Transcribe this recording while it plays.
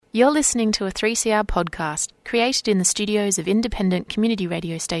You're listening to a 3CR podcast created in the studios of independent community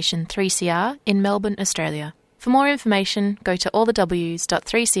radio station 3CR in Melbourne, Australia. For more information, go to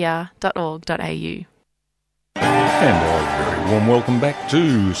allthews.3cr.org.au. And a very warm welcome back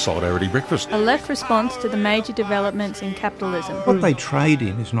to Solidarity Breakfast. A left response to the major developments in capitalism. What they trade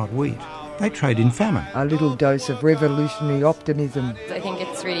in is not wheat. They trade in famine. A little dose of revolutionary optimism. I think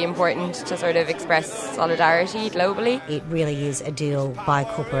it's really important to sort of express solidarity globally. It really is a deal by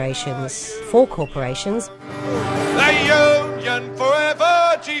corporations, for corporations. The union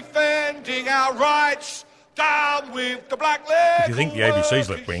forever defending our rights. Down with the black leg. If you think the ABC's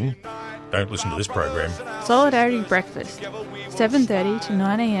left wing, don't listen to this program. Solidarity Breakfast, 7:30 to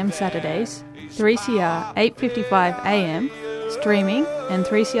 9am Saturdays, 3CR 8:55am, streaming and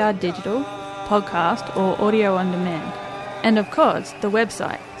 3CR digital, podcast or audio on demand. And of course, the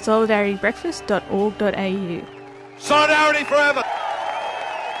website solidaritybreakfast.org.au. Solidarity forever.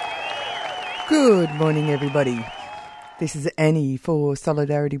 Good morning, everybody. This is Annie for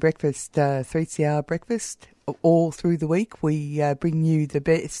Solidarity Breakfast, 3CR Breakfast. All through the week, we bring you the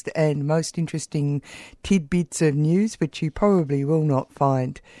best and most interesting tidbits of news, which you probably will not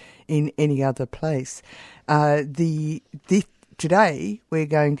find in any other place. Today, we're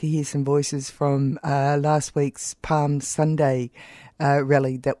going to hear some voices from last week's Palm Sunday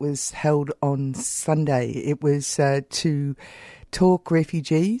rally that was held on Sunday. It was to talk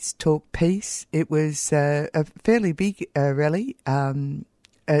refugees, talk peace. It was a fairly big rally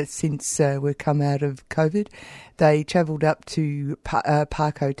since we've come out of COVID. They travelled up to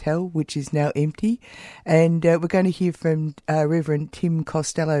Park Hotel, which is now empty, and we're going to hear from Reverend Tim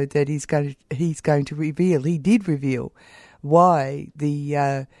Costello that he's going to reveal. He did reveal why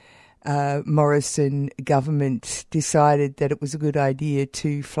the Morrison government decided that it was a good idea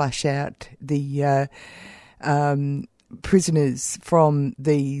to flush out the prisoners from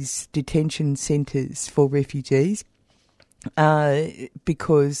these detention centres for refugees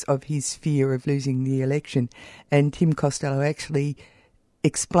because of his fear of losing the election. And Tim Costello actually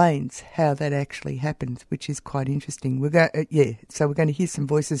explains how that actually happened, which is quite interesting. So we're going to hear some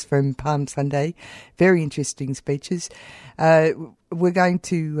voices from Palm Sunday, very interesting speeches. We're going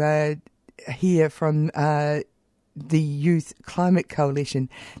to hear from the Youth Climate Coalition.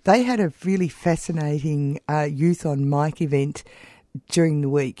 They had a really fascinating Youth on Mic event during the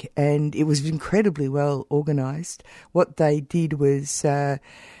week, and it was incredibly well organised. What they did was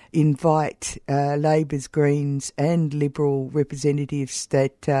invite Labor's, Greens and Liberal representatives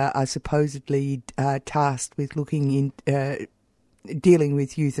that are supposedly tasked with looking in dealing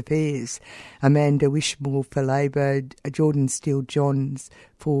with youth affairs. Amanda Wishmore for Labor, Jordan Steele-Johns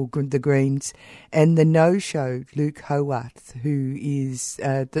for the Greens, and the no-show Luke Howarth, who is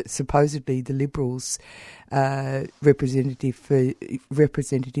supposedly the Liberals' representative for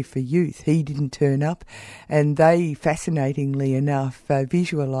youth. He didn't turn up, and they, fascinatingly enough,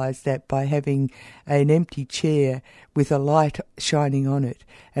 visualised that by having an empty chair with a light shining on it.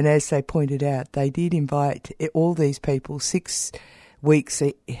 And as they pointed out, they did invite all these people 6 weeks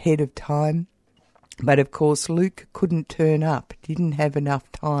ahead of time. But of course, Luke couldn't turn up, didn't have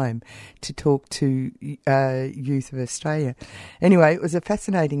enough time to talk to Youth of Australia. Anyway, it was a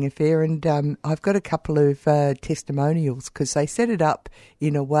fascinating affair, and I've got a couple of testimonials because they set it up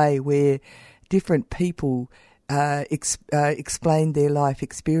in a way where different people explained their life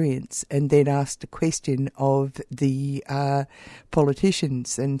experience and then asked a question of the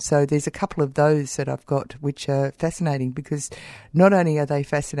politicians. And so there's a couple of those that I've got which are fascinating, because not only are they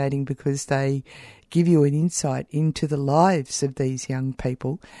fascinating because they give you an insight into the lives of these young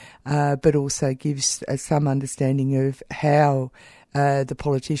people, but also gives some understanding of how the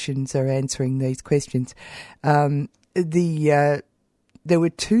politicians are answering these questions. There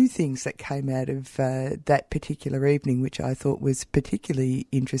were 2 things that came out of that particular evening which I thought was particularly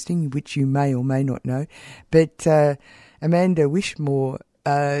interesting, which you may or may not know. But Amanda Wishmore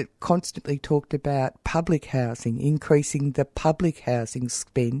constantly talked about public housing, increasing the public housing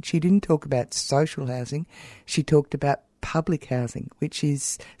spend. She didn't talk about social housing. She talked about public housing, which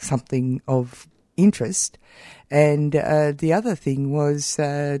is something of interest. And the other thing was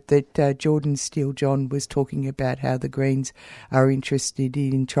that Jordan Steele-John was talking about how the Greens are interested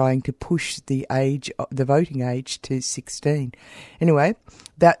in trying to push the voting age to 16. Anyway,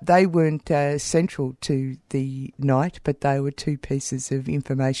 that they weren't central to the night, but they were 2 pieces of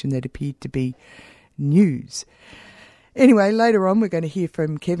information that appeared to be news. Anyway, later on we're going to hear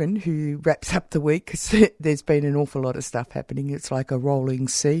from Kevin, who wraps up the week, because there's been an awful lot of stuff happening. It's like a rolling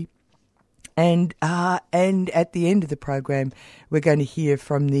sea. And at the end of the program, we're going to hear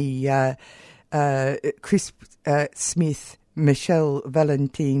from the Chris Smith Michelle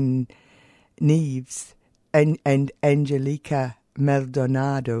Valentin Neves and Angelica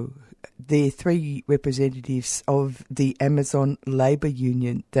Maldonado. They're three representatives of the Amazon Labour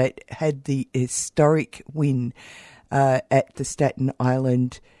Union that had the historic win at the Staten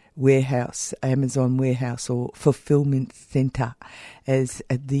Island warehouse, Amazon warehouse, or fulfillment centre, as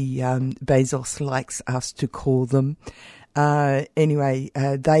the Bezos likes us to call them. Anyway,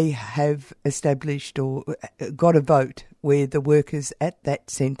 they have established or got a vote where the workers at that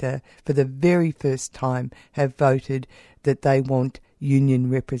centre for the very first time have voted that they want union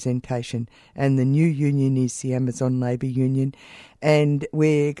representation, and the new union is the Amazon Labour Union. And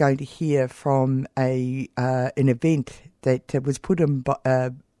we're going to hear from an event that was put on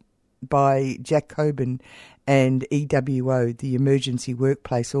by Jack Coburn and EWO, the Emergency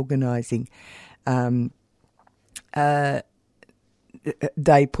Workplace Organising. They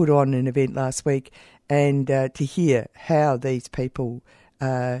put on an event last week, and to hear how these people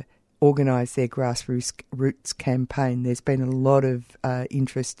organise their grassroots campaign. There's been a lot of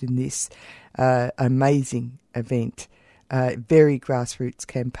interest in this amazing event, very grassroots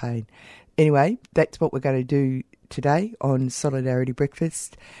campaign. Anyway, that's what we're going to do today on Solidarity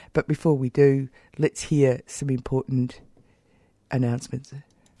Breakfast. But before we do, let's hear some important announcements.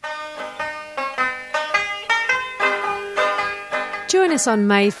 Join us on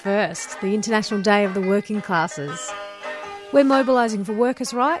May 1st, the International Day of the Working Classes. We're mobilising for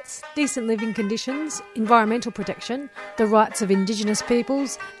workers' rights, decent living conditions, environmental protection, the rights of Indigenous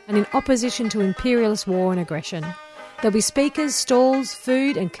peoples, and in opposition to imperialist war and aggression. There'll be speakers, stalls,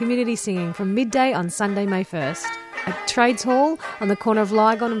 food and community singing from midday on Sunday, May 1st at Trades Hall on the corner of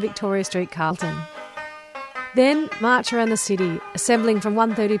Lygon and Victoria Street, Carlton. Then march around the city, assembling from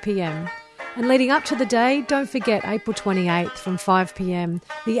 1:30pm. And leading up to the day, don't forget April 28th from 5pm,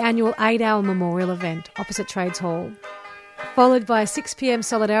 the annual 8-hour memorial event opposite Trades Hall. Followed by a 6pm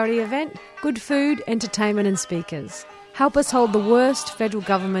solidarity event, good food, entertainment and speakers. Help us hold the worst federal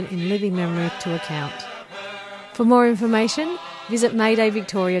government in living memory to account. For more information, visit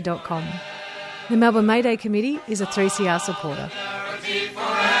maydayvictoria.com. The Melbourne May Day Committee is a 3CR supporter.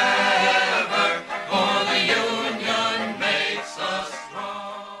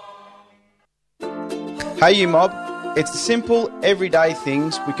 Hey you mob, it's the simple, everyday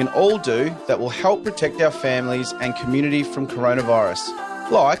things we can all do that will help protect our families and community from coronavirus.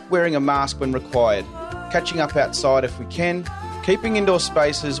 Like wearing a mask when required, catching up outside if we can, keeping indoor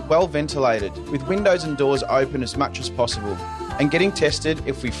spaces well ventilated with windows and doors open as much as possible, and getting tested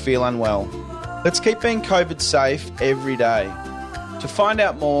if we feel unwell. Let's keep being COVID safe every day. To find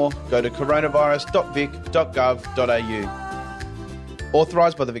out more, go to coronavirus.vic.gov.au.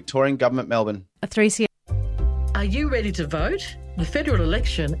 Authorised by the Victorian Government, Melbourne. A 3CR. Are you ready to vote? The federal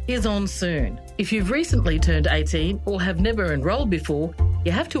election is on soon. If you've recently turned 18 or have never enrolled before,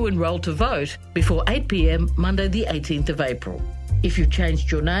 you have to enrol to vote before 8pm Monday the 18th of April. If you've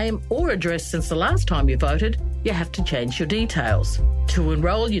changed your name or address since the last time you voted, you have to change your details. To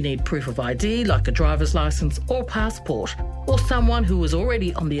enrol, you need proof of ID like a driver's licence or passport, or someone who is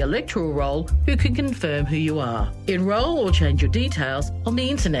already on the electoral roll who can confirm who you are. Enrol or change your details on the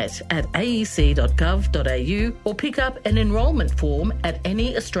internet at aec.gov.au or pick up an enrolment form at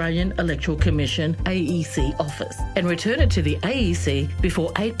any Australian Electoral Commission AEC office and return it to the AEC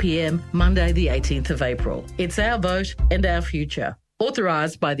before 8pm Monday the 18th of April. It's our vote and our future.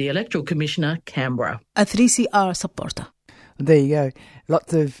 Authorised by the Electoral Commissioner, Canberra. A 3CR supporter. There you go.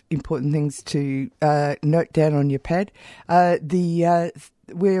 Lots of important things to note down on your pad.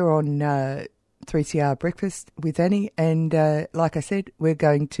 We're on 3CR Breakfast with Annie, and like I said, we're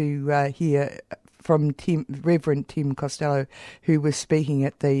going to hear from Reverend Tim Costello, who was speaking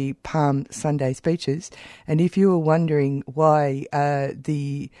at the Palm Sunday speeches. And if you were wondering why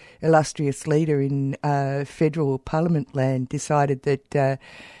the illustrious leader in federal parliament land decided that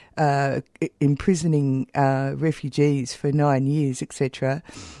imprisoning refugees for 9 years, etc.,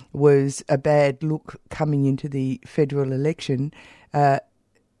 was a bad look coming into the federal election,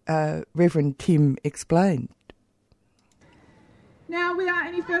 Reverend Tim explained. Now, without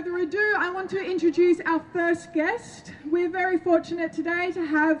any further ado, I want to introduce our first guest. We're very fortunate today to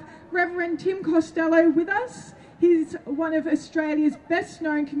have Reverend Tim Costello with us. He's one of Australia's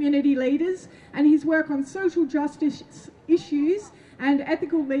best-known community leaders, and his work on social justice issues and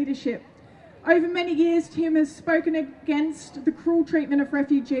ethical leadership. Over many years, Tim has spoken against the cruel treatment of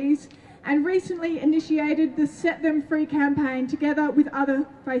refugees and recently initiated the Set Them Free campaign together with other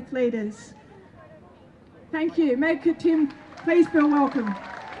faith leaders. Thank you. Make Tim please feel welcome.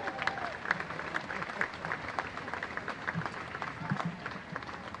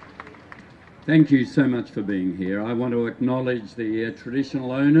 Thank you so much for being here. I want to acknowledge the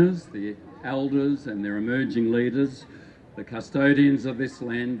traditional owners, the elders and their emerging leaders, the custodians of this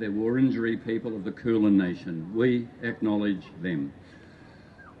land, the Wurundjeri people of the Kulin Nation. We acknowledge them.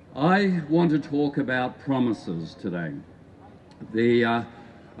 I want to talk about promises today. The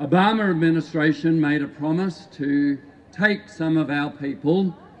Obama administration made a promise to take some of our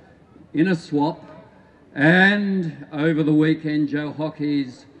people in a swap, and over the weekend Joe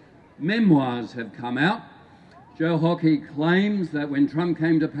Hockey's memoirs have come out. Joe Hockey claims that when Trump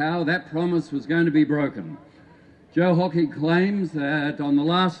came to power, that promise was going to be broken. Joe Hockey claims that on the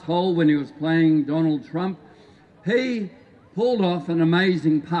last hole when he was playing Donald Trump, he pulled off an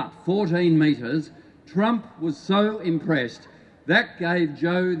amazing putt, 14 metres. Trump was so impressed, that gave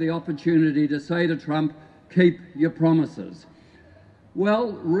Joe the opportunity to say to Trump, "Keep your promises."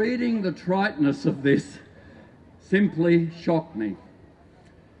 Well, reading the triteness of this simply shocked me.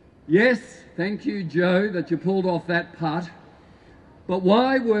 Yes, thank you, Joe, that you pulled off that putt, but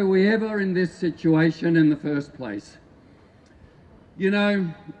why were we ever in this situation in the first place? You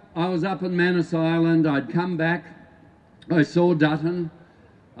know, I was up in Manus Island, I'd come back, I saw Dutton.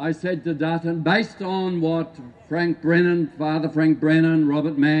 I said to Dutton, based on what Frank Brennan, Father Frank Brennan,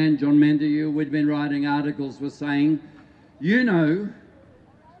 Robert Mann, John Mendeyu, we'd been writing articles, were saying, you know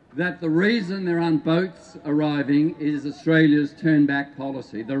that the reason there aren't boats arriving is Australia's turn-back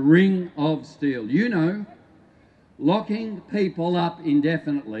policy, the ring of steel. You know, locking people up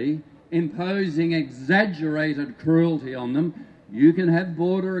indefinitely, imposing exaggerated cruelty on them. You can have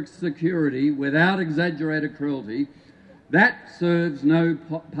border security without exaggerated cruelty. That serves no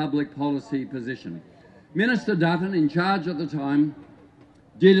public policy position. Minister Dutton, in charge at the time,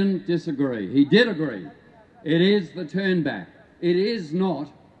 didn't disagree. He did agree. It is the turn back. It is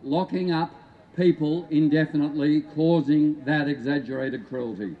not locking up people indefinitely, causing that exaggerated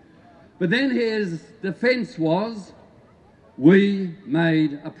cruelty. But then his defence was, we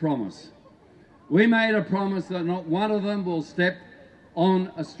made a promise. We made a promise that not one of them will step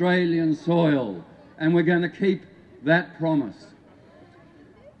on Australian soil, and we're going to keep that promise.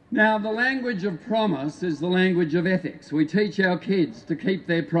 Now, the language of promise is the language of ethics. We teach our kids to keep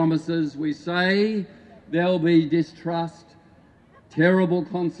their promises. We say there'll be distrust, terrible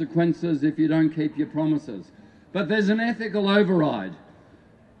consequences if you don't keep your promises. But there's an ethical override.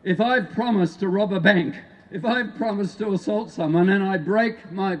 If I've promised to rob a bank, if I've promised to assault someone and I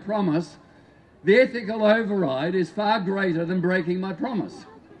break my promise, the ethical override is far greater than breaking my promise.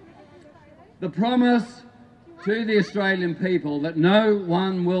 The promise to the Australian people that no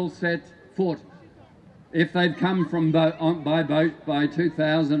one will set foot, if they've come from by boat by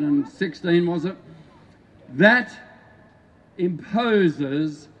 2016, was it? That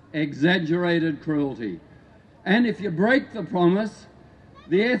imposes exaggerated cruelty. And if you break the promise,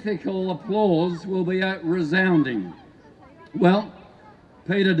 the ethical applause will be resounding. Well,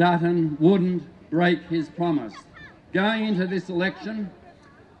 Peter Dutton wouldn't break his promise. Going into this election,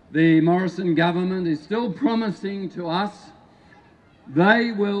 the Morrison government is still promising to us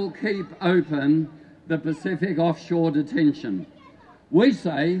they will keep open the Pacific offshore detention. We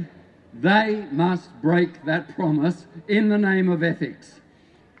say they must break that promise in the name of ethics.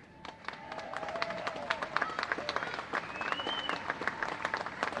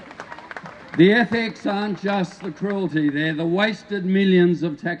 The ethics aren't just the cruelty, they're the wasted millions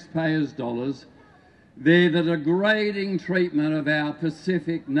of taxpayers' dollars. They're the degrading treatment of our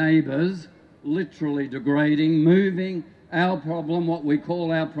Pacific neighbours, literally degrading, moving our problem, what we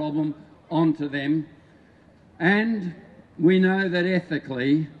call our problem, onto them. And we know that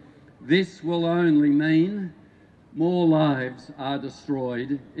ethically, this will only mean more lives are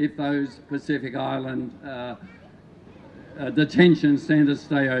destroyed if those Pacific Island detention centres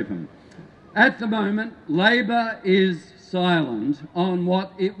stay open. At the moment, Labor is silent on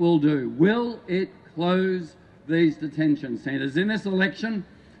what it will do. Will it close these detention centres? In this election,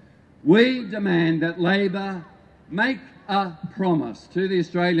 we demand that Labor make a promise to the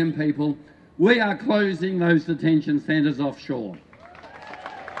Australian people. We are closing those detention centres offshore.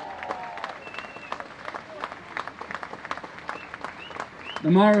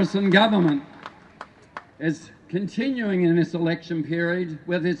 The Morrison government is continuing in this election period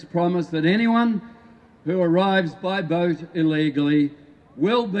with its promise that anyone who arrives by boat illegally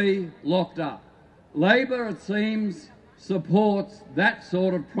will be locked up. Labor, it seems, supports that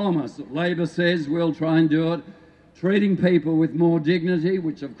sort of promise. Labor says we'll try and do it, treating people with more dignity,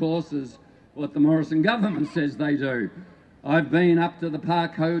 which of course is what the Morrison government says they do. I've been up to the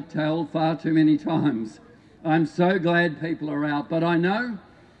Park Hotel far too many times. I'm so glad people are out, but I know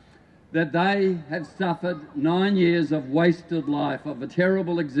that they have suffered 9 years of wasted life, of a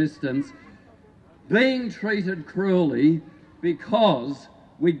terrible existence, being treated cruelly because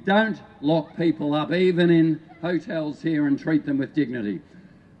we don't lock people up, even in hotels here, and treat them with dignity.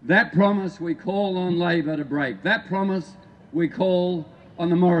 That promise we call on Labor to break. That promise we call on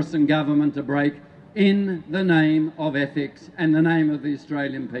the Morrison government to break in the name of ethics and the name of the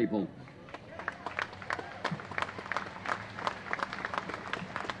Australian people.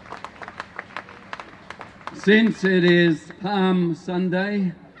 Since it is Palm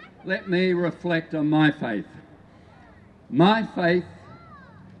Sunday, let me reflect on my faith. My faith,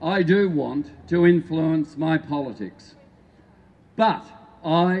 I do want to influence my politics, but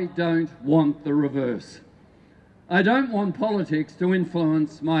I don't want the reverse. I don't want politics to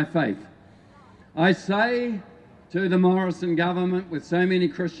influence my faith. I say to the Morrison government, with so many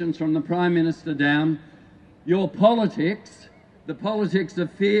Christians from the Prime Minister down, your politics, the politics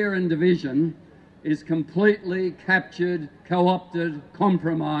of fear and division, is completely captured, co-opted,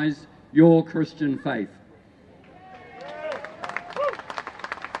 compromised your Christian faith.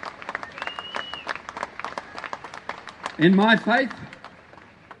 In my faith,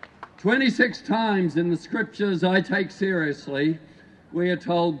 26 times in the scriptures I take seriously, we are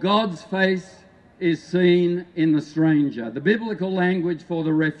told God's face is seen in the stranger, the biblical language for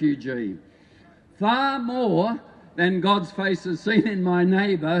the refugee. Far more than God's face is seen in my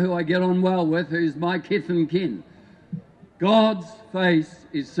neighbour who I get on well with, who's my kith and kin. God's face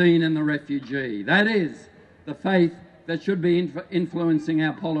is seen in the refugee. That is the faith that should be influencing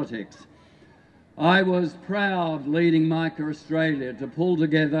our politics. I was proud, leading Micah Australia, to pull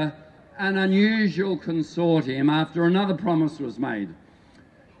together an unusual consortium after another promise was made.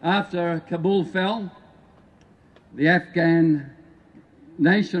 After Kabul fell, the Afghan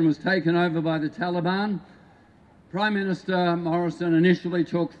nation was taken over by the Taliban. Prime Minister Morrison initially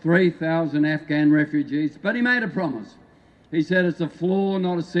took 3,000 Afghan refugees, but he made a promise. He said, it's a floor,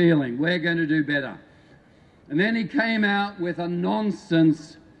 not a ceiling. We're going to do better. And then he came out with a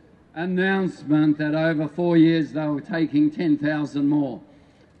nonsense announcement that over 4 years they were taking 10,000 more.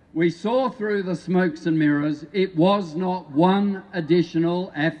 We saw through the smokes and mirrors it was not one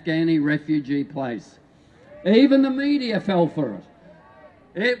additional Afghani refugee place. Even the media fell for it.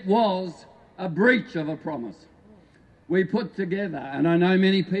 It was a breach of a promise. We put together, and I know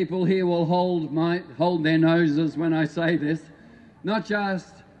many people here will hold their noses when I say this, not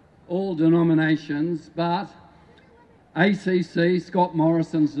just all denominations, but ACC, Scott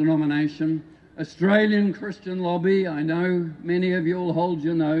Morrison's denomination, Australian Christian Lobby, I know many of you will hold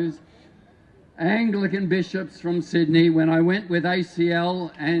your nose, Anglican bishops from Sydney. When I went with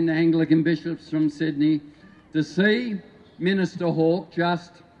ACL and Anglican bishops from Sydney to see Minister Hawke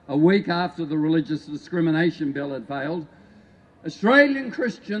just a week after the religious discrimination bill had failed, Australian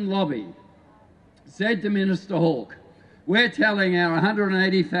Christian Lobby said to Minister Hawke, we're telling our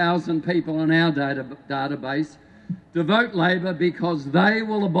 180,000 people in our database to vote Labor because they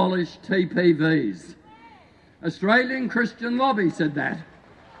will abolish TPVs. Australian Christian Lobby said that.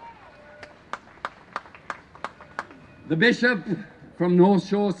 The bishop from North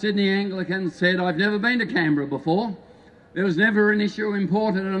Shore, Sydney Anglican, said, I've never been to Canberra before. There was never an issue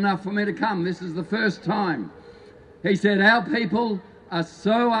important enough for me to come. This is the first time. He said, our people are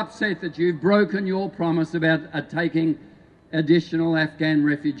so upset that you've broken your promise about taking additional Afghan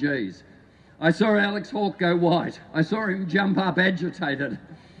refugees. I saw Alex Hawke go white. I saw him jump up agitated.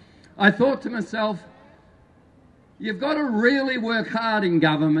 I thought to myself, you've got to really work hard in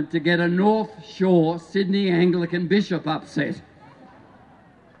government to get a North Shore Sydney Anglican bishop upset.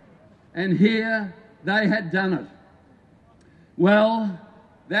 And here they had done it. Well,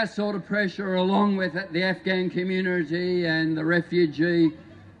 that sort of pressure, along with the Afghan community and the refugee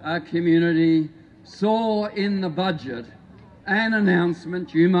community, saw in the budget an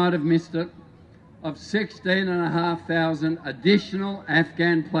announcement, you might have missed it, of 16,500 additional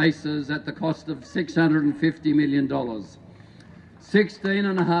Afghan places at the cost of $650 million.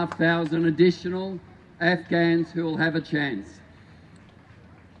 16,500 additional Afghans who will have a chance.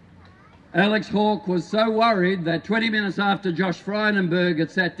 Alex Hawke was so worried that 20 minutes after Josh Frydenberg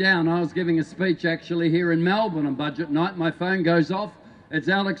had sat down, I was giving a speech actually here in Melbourne on budget night, my phone goes off, it's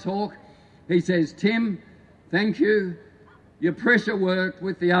Alex Hawke. He says, Tim, thank you, your pressure worked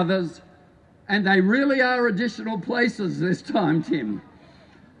with the others, and they really are additional places this time, Tim.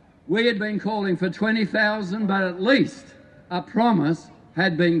 We had been calling for 20,000, but at least a promise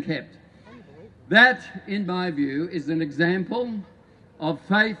had been kept. That, in my view, is an example of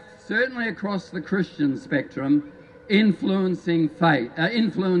faith, certainly across the Christian spectrum, influencing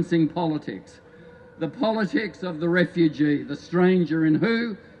politics. The politics of the refugee, the stranger in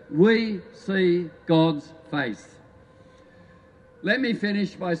who we see God's face. Let me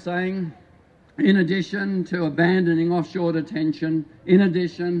finish by saying, in addition to abandoning offshore detention, in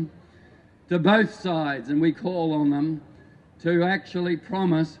addition to both sides, and we call on them to actually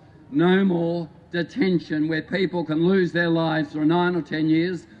promise no more detention where people can lose their lives for 9 or 10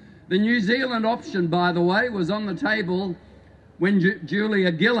 years. The New Zealand option, by the way, was on the table when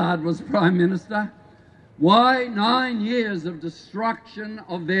Julia Gillard was Prime Minister. Why 9 years of destruction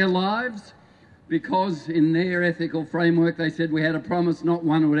of their lives? Because in their ethical framework they said we had a promise not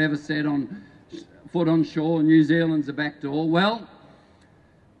one would ever set foot on shore. New Zealand's a back door. Well,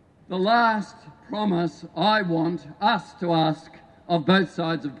 the last promise I want us to ask of both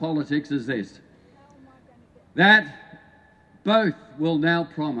sides of politics is this: that both will now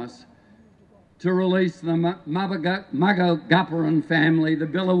promise to release the Muggagapparan family, the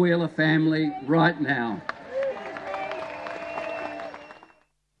Biloela family, right now.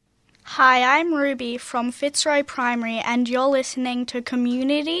 Hi, I'm Ruby from Fitzroy Primary and you're listening to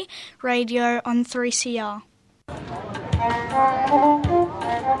Community Radio on 3CR.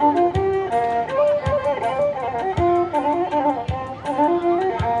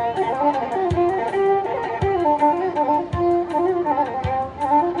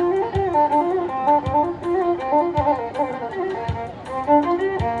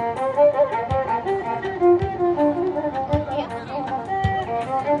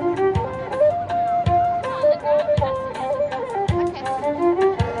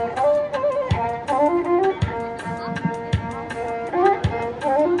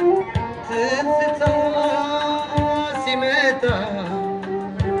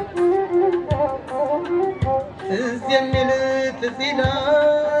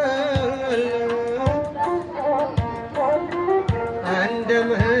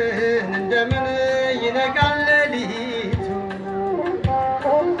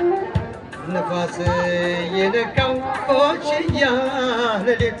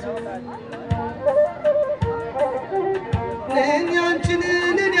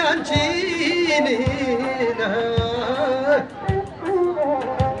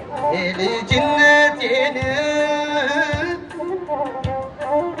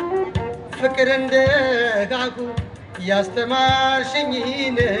 ፍቅር እንደጋጉ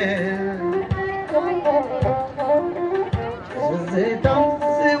ያስተማርሽኝን ዝታው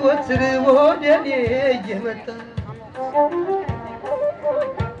ዘወትር ወደኔ እየመጣ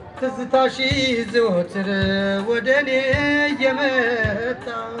ትዝታሽ ዘወትር ወደኔ እየመጣ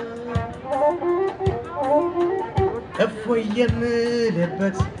እፎይ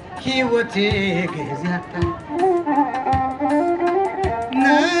የምልበት ሕይወቴ ጊዜ አጣ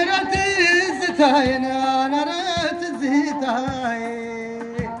ነረት ዝታዬን ነረት ዝታዬ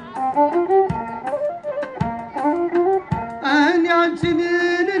እኔ አንቺን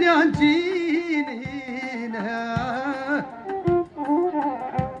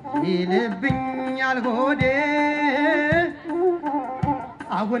ይልብኛል ሆዴ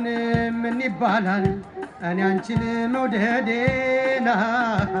አሁን ምን ይባላል እኔ አንቺን መውደዴና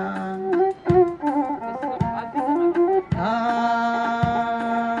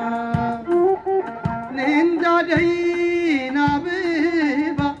እንዳደይና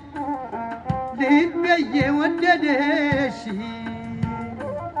አበባ ልቤ የወደደሽ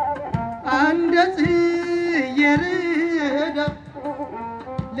እንደ ጽጌረዳ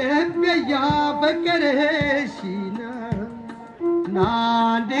ልቤ ያፈቀረሽ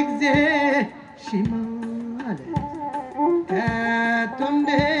አንድ ጊዜ ማለት ከቶ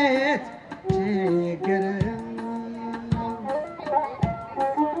እንዴት ቸገረ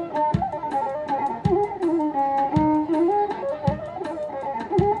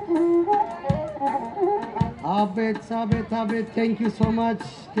Abet, thank you so much.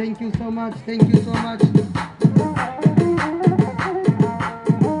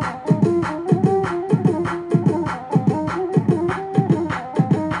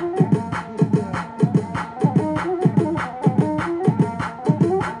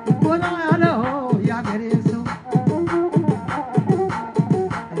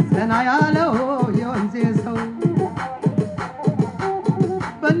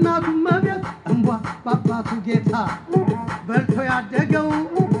 በልቶ ያደገው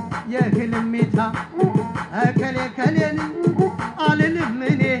የህልሜታ እከሌ ከሌን አልልም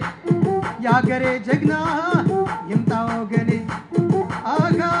እኔ ያገሬ ጀግና ይምጣ ወገኔ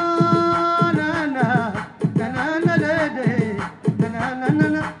አጋናና ከናናለደ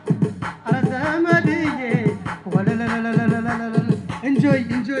ከናናና አረዘመድዬ ወለለለለለለለ enjoy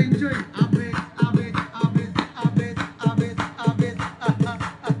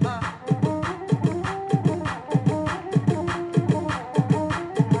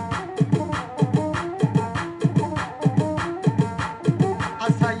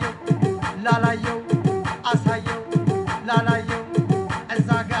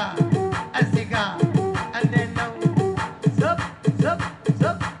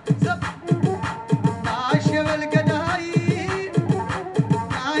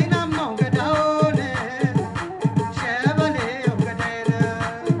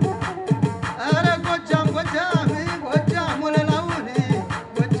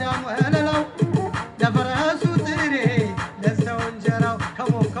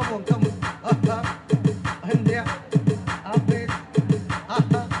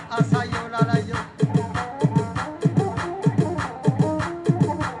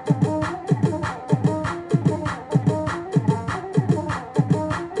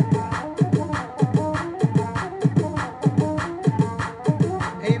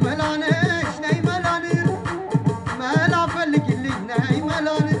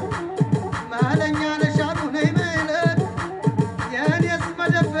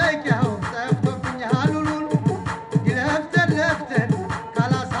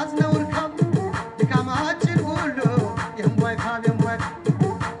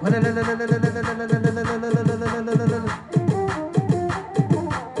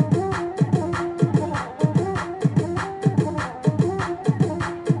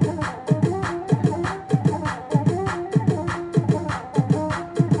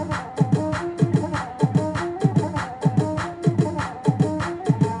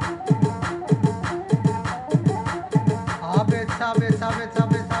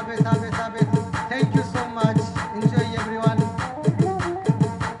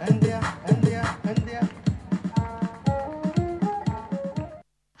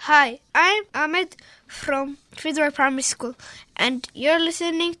Hi, I'm Ahmed from Fitzroy Primary School, and you're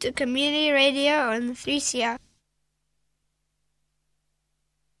listening to Community Radio on 3CR.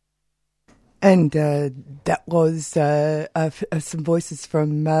 And that was some voices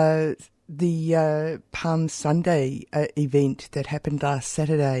from the Palm Sunday event that happened last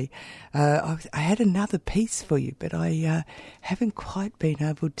Saturday. I had another piece for you, but I haven't quite been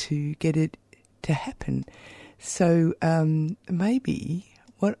able to get it to happen. So maybe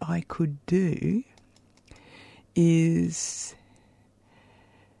what I could do is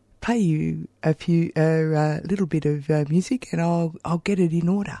play you a little bit of music, and I'll get it in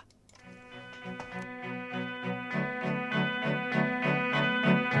order.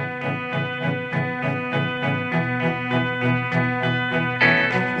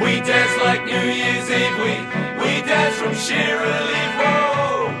 We dance like New Year's Eve, we dance from sheer relief.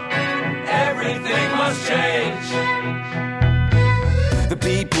 Whoa, everything must change. The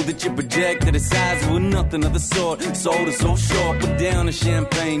people that you project to the size were nothing of the sort. Sold us so short, put down a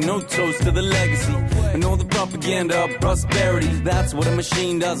champagne, no toast to the legacy. And all the propaganda of prosperity, that's what a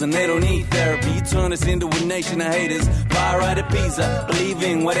machine does, and they don't need therapy. You turn us into a nation of haters, fire right at Pisa,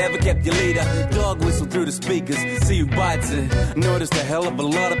 believing whatever kept your leader. Dog whistle through the speakers, see who bites it. Noticed a hell of a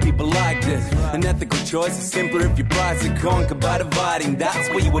lot of people liked it. An ethical choice is simpler if you price it. Conquer by dividing, that's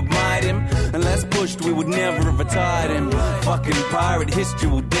where you admired him. Unless pushed, we would never have retired him. Fucking pirate history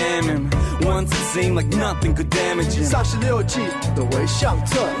will damn him. Once it seemed like nothing could damage him. 36计的微相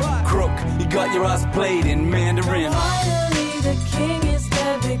册 Crook, you got your eyes played in Mandarin. Finally the king is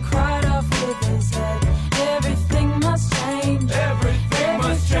dead, they cried off with his head. Everything must change. Everything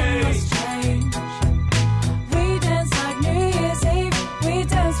must change. We dance like New Year's Eve, we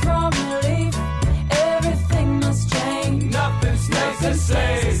dance from relief. Everything must change. Nothing stays the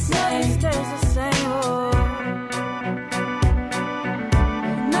same. Nothing stays the same. Oh.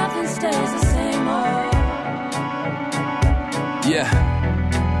 Nothing stays the same. Oh. Yeah.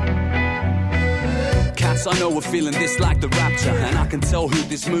 Cats I know are feeling this like the rapture, and I can tell who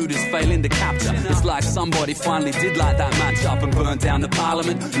this mood is failing to capture. It's like somebody finally did light that match up and burn down the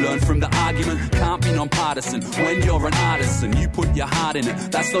parliament. Learn from the argument, can't be non-partisan. When you're an artisan, you put your heart in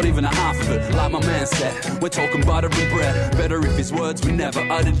it. That's not even a half of it, like my man said. We're talking butter and bread. Better if his words we never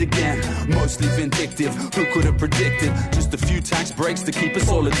uttered again. Mostly vindictive, who could have predicted? Just a few tax breaks to keep us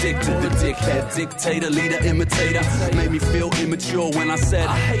all addicted. The dickhead, dictator, leader, imitator made me feel immature when I said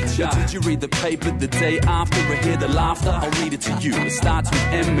I hate you. Did you read the paper the day after I hear the laughter? I'll read it to you. It starts with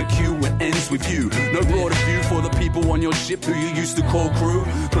M McHugh and ends with you. No broader view for the people on your ship who you used to call crew.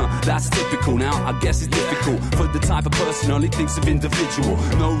 That's typical now, I guess it's difficult for the type of person only thinks of individual.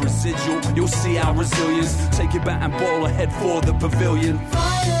 No residual, you'll see our resilience. Take your bat and ball ahead for the pavilion.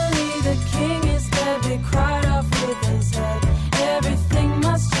 Finally the king is dead, they cried off with his head. Everything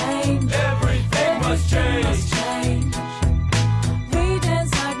must change. Everything must change. We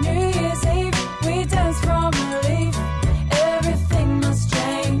dance like New Year's Eve, we dance from relief. Everything must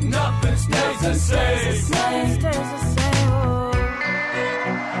change. Nothing stays the same. Nothing stays the same. Oh.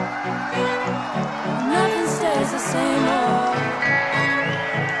 Nothing stays the same. Oh.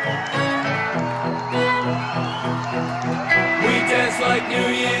 We dance like New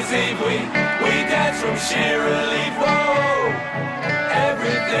Year's Eve, we dance from sheer relief. Whoa,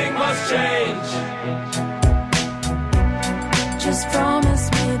 everything must change. Just promise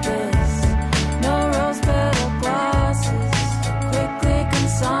me this, no rose-petal glasses, quickly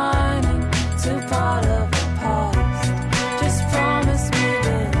consigning to part of the past. Just promise me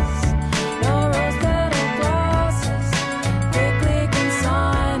this, no rose-petal glasses, quickly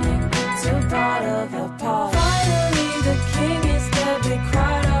consigning to part of the past. Finally the king is dead, they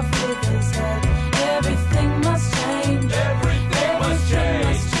cried off with his head. Everything must change. Everything must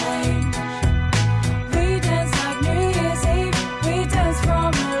change. We dance like New Year's Eve, we dance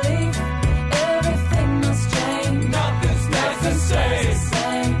from relief. Everything must change. Nothing stays the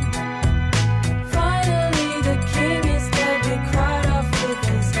same. Finally the king is dead, they cried off with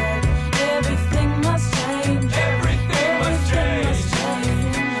his head. Everything must change. Everything must change.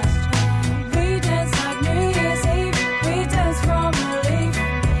 We dance like New Year's Eve, we dance from relief.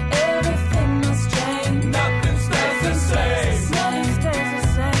 Everything must change. Nothing stays the same. Nothing stays the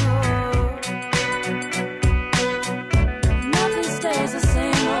same. Oh. Nothing stays the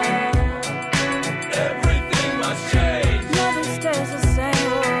same. Oh. Everything must change. Nothing stays the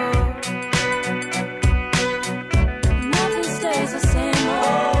same. Oh. Nothing stays the same.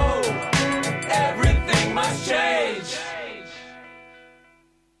 Oh. Everything must change.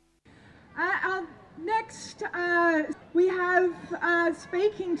 Next, we have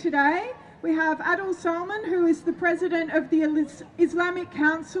speaking today We have Adil Salman, who is the President of the Islamic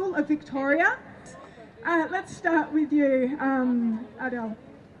Council of Victoria. Let's start with you, Adil.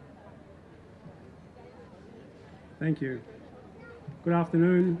 Thank you. Good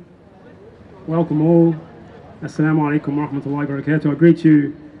afternoon. Welcome all. Assalamu alaikum wa rahmatullahi wa barakatuh. I greet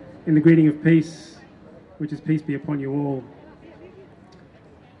you in the greeting of peace, which is peace be upon you all.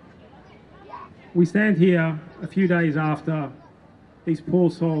 We stand here a few days after these poor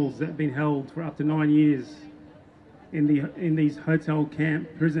souls that have been held for up to 9 years in these hotel camp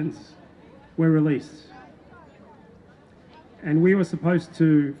prisons were released. And we were supposed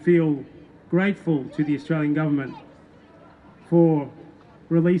to feel grateful to the Australian government for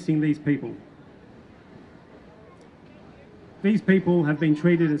releasing these people. These people have been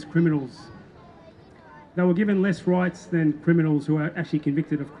treated as criminals. They were given less rights than criminals who are actually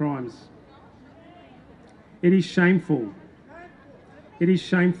convicted of crimes. It is shameful. It is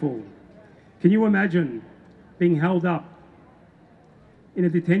shameful. Can you imagine being held up in a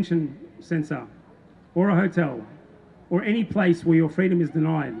detention centre or a hotel or any place where your freedom is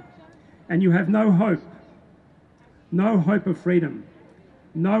denied and you have no hope of freedom,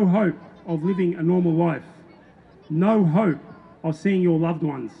 no hope of living a normal life, no hope of seeing your loved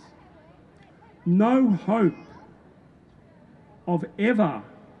ones, no hope of ever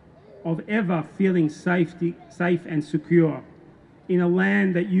feeling safe and secure in a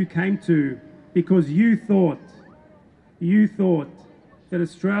land that you came to because you thought that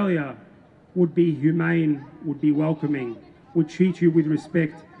Australia would be humane, would be welcoming, would treat you with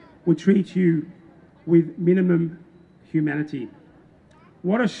respect, would treat you with minimum humanity.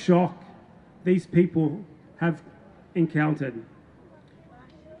 What a shock these people have encountered.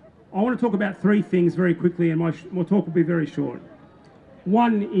 I want to talk about three things very quickly, and my talk will be very short.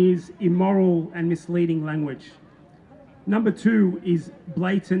 One is immoral and misleading language. Number two is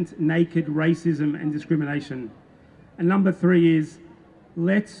blatant, naked racism and discrimination. And number three is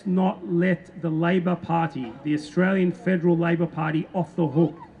let's not let the Labor Party, the Australian Federal Labor Party, off the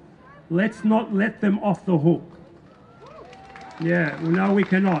hook. Let's not let them off the hook. Yeah, well, no, we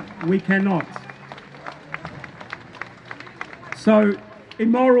cannot. We cannot. So,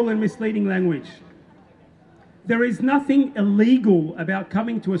 immoral and misleading language. There is nothing illegal about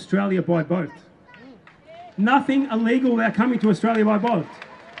coming to Australia by boat. Nothing illegal about coming to Australia by boat.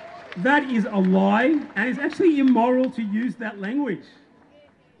 That is a lie, and it's actually immoral to use that language.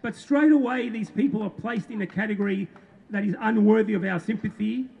 But straight away, these people are placed in a category that is unworthy of our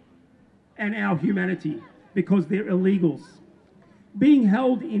sympathy and our humanity because they're illegals. Being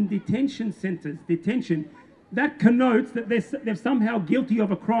held in detention centres, that connotes that they're somehow guilty of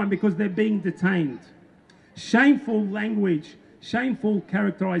a crime because they're being detained. Shameful language, shameful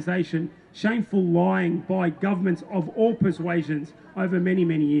characterisation, shameful lying by governments of all persuasions over many,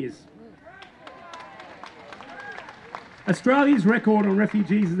 many years. Australia's record on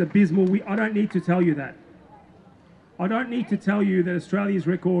refugees is abysmal. I don't need to tell you that. I don't need to tell you that Australia's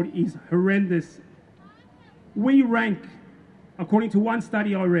record is horrendous. We rank, according to one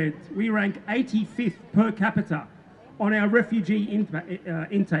study I read, we rank 85th per capita on our refugee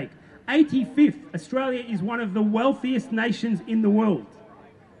intake. 85th. Australia is one of the wealthiest nations in the world.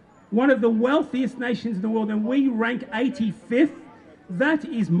 One of the wealthiest nations in the world, and we rank 85th. That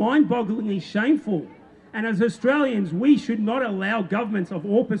is mind-bogglingly shameful. And as Australians, we should not allow governments of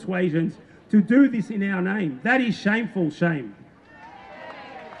all persuasions to do this in our name. That is shameful shame.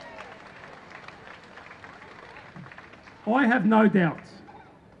 I have no doubt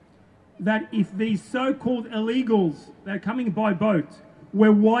that if these so-called illegals that are coming by boat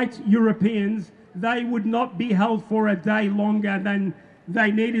were white Europeans, they would not be held for a day longer than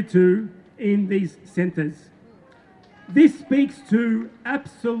they needed to in these centres. This speaks to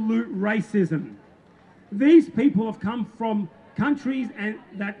absolute racism. These people have come from countries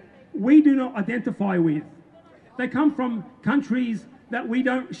that we do not identify with. They come from countries that we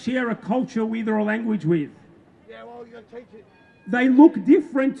don't share a culture with or a language with. They look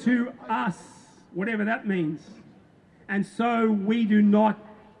different to us, whatever that means. And so we do not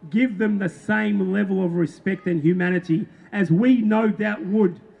give them the same level of respect and humanity as we no doubt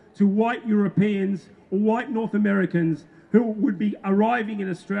would to white Europeans or white North Americans who would be arriving in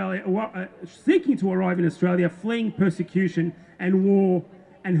Australia, or seeking to arrive in Australia, fleeing persecution and war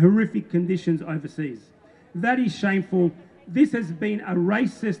and horrific conditions overseas. That is shameful. This has been a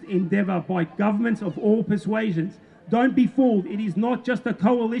racist endeavour by governments of all persuasions. Don't be fooled. It is not just a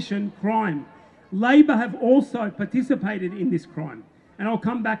coalition crime. Labor have also participated in this crime. And I'll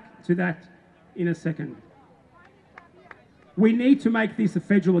come back to that in a second. We need to make this a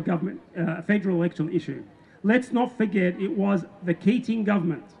federal election issue. Let's not forget it was the Keating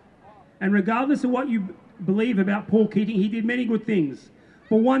government And regardless of what you believe about Paul Keating, he did many good things.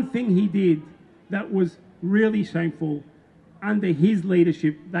 But one thing he did that was really shameful, under his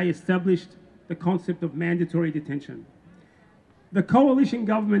leadership, they established the concept of mandatory detention. The coalition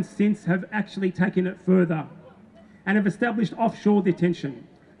governments since have actually taken it further and have established offshore detention,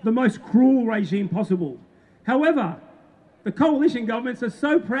 the most cruel regime possible. However, the coalition governments are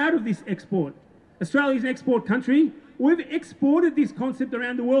so proud of this export. Australia's an export country. We've exported this concept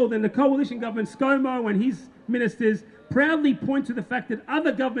around the world, and the coalition government, ScoMo and his ministers, proudly point to the fact that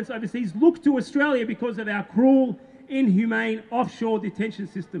other governments overseas look to Australia because of our cruel, inhumane offshore detention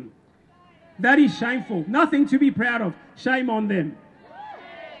system. That is shameful. Nothing to be proud of. Shame on them.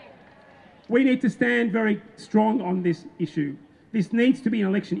 We need to stand very strong on this issue. This needs to be an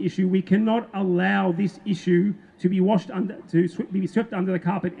election issue. We cannot allow this issue to be be swept under the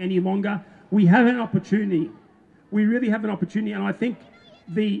carpet any longer. We have an opportunity. We really have an opportunity, and I think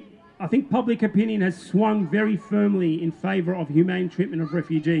public opinion has swung very firmly in favour of humane treatment of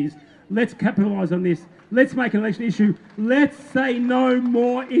refugees. Let's capitalise on this. Let's make an election issue. Let's say no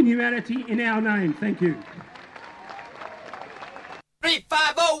more inhumanity in our name. Thank you.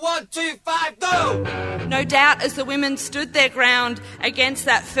 3501250, go! No doubt, as the women stood their ground against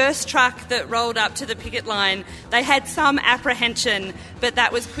that first truck that rolled up to the picket line, they had some apprehension, but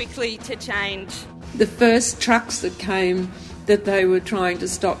that was quickly to change. The first trucks that came that they were trying to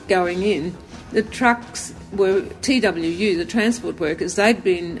stop going in, the trucks were TWU, the transport workers. They'd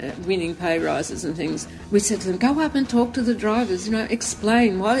been winning pay rises and things. We said to them, go up and talk to the drivers,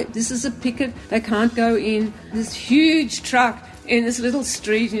 explain why this is a picket, they can't go in. This huge truck in this little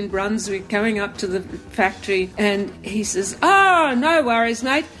street in Brunswick coming up to the factory, and he says, oh, no worries,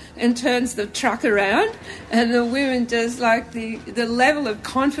 mate, and turns the truck around, and the women just the level of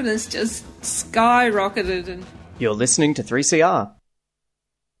confidence just skyrocketed. And you're listening to 3CR.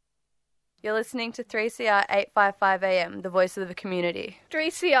 You're listening to 3CR 855 AM, the voice of the community.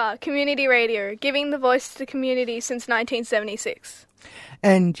 3CR, community radio, giving the voice to the community since 1976.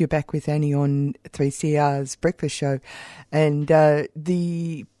 And you're back with Annie on 3CR's Breakfast Show. And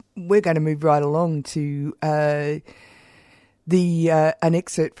we're going to move right along to an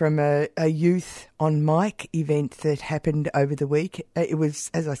excerpt from a Youth on Mic event that happened over the week. It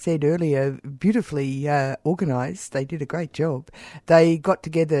was, as I said earlier, beautifully organised. They did a great job. They got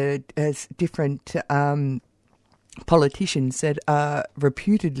together as different politicians that are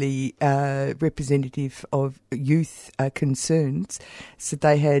reputedly representative of youth concerns. So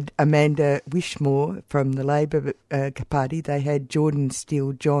they had Amanda Wishmore from the Labor Party, they had Jordan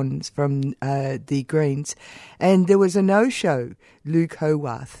Steele-Johns from the Greens, and there was a no-show, Luke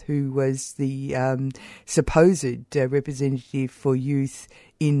Howarth, who was the supposed representative for youth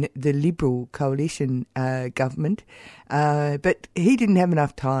in the Liberal coalition government, but he didn't have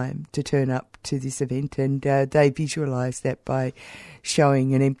enough time to turn up to this event, and they visualised that by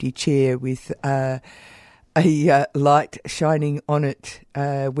showing an empty chair with a light shining on it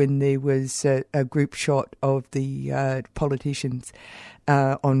when there was a group shot of the politicians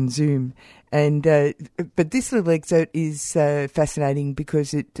on Zoom. And but this little excerpt is fascinating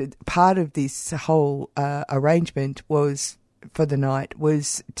because part of this whole arrangement was for the night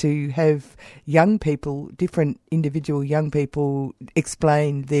was to have young people, different individual young people,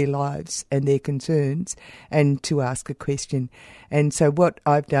 explain their lives and their concerns and to ask a question. And so what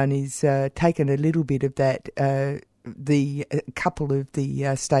I've done is taken a little bit of that, a couple of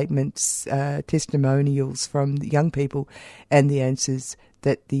the statements, testimonials from the young people and the answers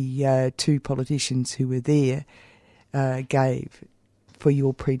that the two politicians who were there gave for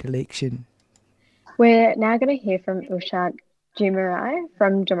your predilection. We're now going to hear from Ushant Jumarai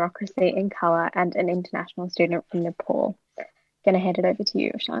from Democracy in Colour and an international student from Nepal. Going to hand it over to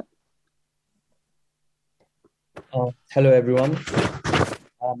you, Ushant. Hello, everyone.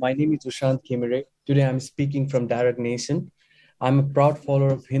 My name is Ushant Jumarai. Today I'm speaking from Darug Nation. I'm a proud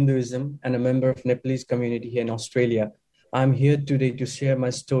follower of Hinduism and a member of Nepalese community here in Australia. I'm here today to share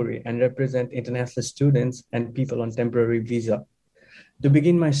my story and represent international students and people on temporary visa. To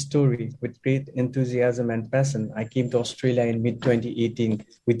begin my story, with great enthusiasm and passion, I came to Australia in mid-2018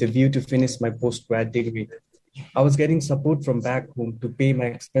 with a view to finish my postgrad degree. I was getting support from back home to pay my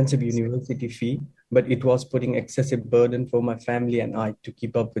expensive university fee, but it was putting excessive burden for my family and I to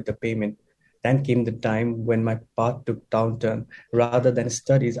keep up with the payment. Then came the time when my path took downturn. Rather than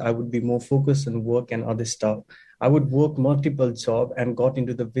studies, I would be more focused on work and other stuff. I would work multiple jobs and got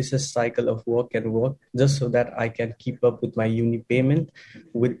into the vicious cycle of work just so that I can keep up with my uni payment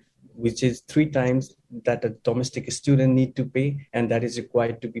which is 3 times that a domestic student need to pay, and that is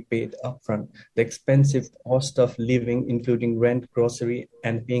required to be paid upfront. The expensive cost of living, including rent, grocery,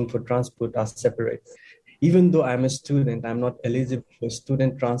 and paying for transport, are separate. Even though I'm a student, I'm not eligible for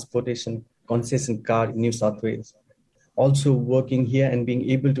student transportation concession card in New South Wales. Also, working here and being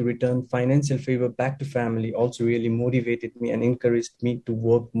able to return financial favor back to family also really motivated me and encouraged me to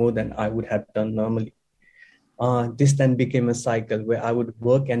work more than I would have done normally. This then became a cycle where I would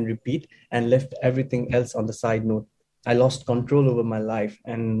work and repeat and left everything else on the side note. I lost control over my life,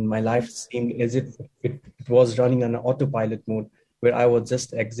 and my life seemed as if it was running on an autopilot mode where I was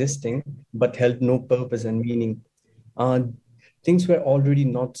just existing but held no purpose and meaning. Things were already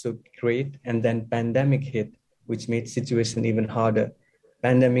not so great, and then pandemic hit, which made situation even harder.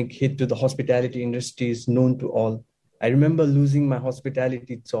 Pandemic hit to the hospitality industry is known to all. I remember losing my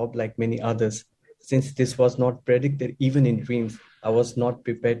hospitality job like many others. Since this was not predicted even in dreams, I was not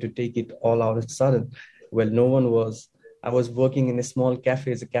prepared to take it all out of a sudden. Well, no one was. I was working in a small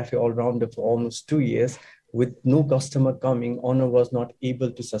cafe as a cafe all-rounder for almost 2 years. With no customer coming, owner was not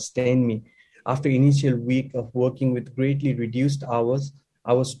able to sustain me. After initial week of working with greatly reduced hours,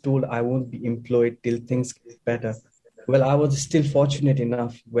 I was told I won't be employed till things get better. Well, I was still fortunate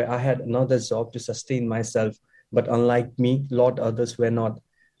enough where I had another job to sustain myself, but unlike me, a lot others were not.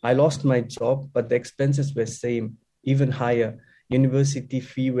 I lost my job, but the expenses were same, even higher. University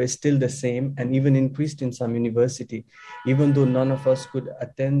fee were still the same and even increased in some university, even though none of us could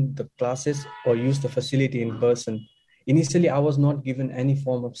attend the classes or use the facility in person. Initially, I was not given any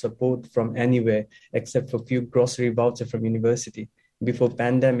form of support from anywhere except for few grocery vouchers from university. Before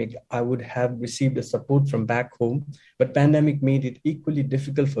pandemic, I would have received the support from back home, but pandemic made it equally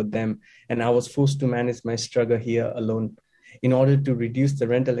difficult for them, and I was forced to manage my struggle here alone. In order to reduce the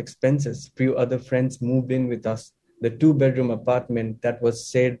rental expenses, few other friends moved in with us. The 2-bedroom apartment that was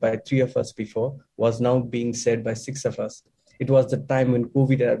shared by 3 of us before was now being shared by 6 of us. It was the time when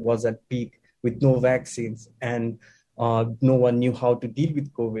COVID was at peak with no vaccines and no one knew how to deal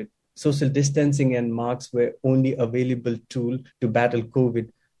with COVID. Social distancing and masks were only available tool to battle COVID.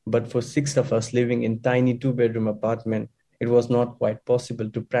 But for 6 of us living in tiny 2-bedroom apartment, it was not quite possible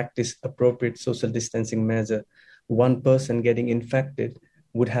to practice appropriate social distancing measure. One person getting infected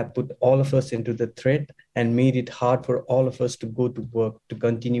would have put all of us into the threat and made it hard for all of us to go to work, to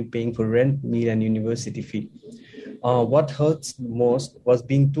continue paying for rent, meal, and university fee. What hurts most was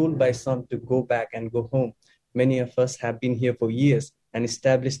being told by some to go back and go home. Many of us have been here for years and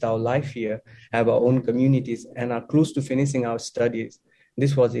established our life here, have our own communities, and are close to finishing our studies.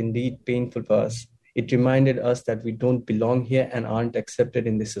 This was indeed painful for us. It reminded us that we don't belong here and aren't accepted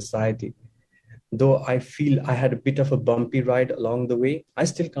in this society. Though I feel I had a bit of a bumpy ride along the way, I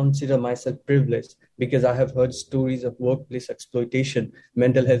still consider myself privileged because I have heard stories of workplace exploitation,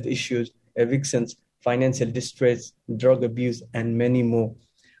 mental health issues, evictions, financial distress, drug abuse, and many more.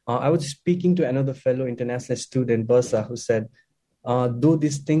 I was speaking to another fellow international student, Bersa, who said, though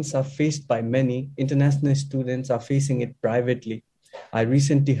these things are faced by many, international students are facing it privately. I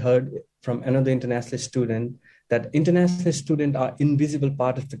recently heard from another international student that international students are invisible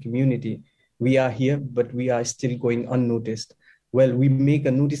part of the community. We are here, but we are still going unnoticed. Well, we make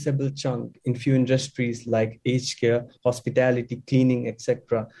a noticeable chunk in few industries like aged care, hospitality, cleaning,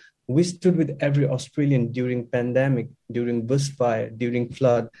 etc. We stood with every Australian during pandemic, during bushfire, during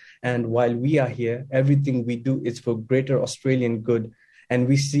flood. And while we are here, everything we do is for greater Australian good. And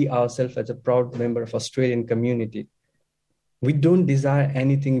we see ourselves as a proud member of Australian community. We don't desire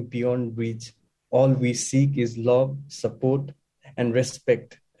anything beyond reach. All we seek is love, support, and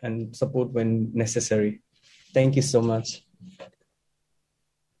respect, and support when necessary. Thank you so much.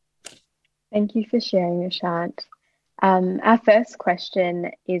 Thank you for sharing, Ushant. Our first question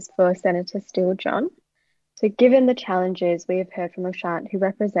is for Senator Steele-John. So given the challenges we have heard from Ushant, who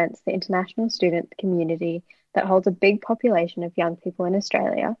represents the international student community that holds a big population of young people in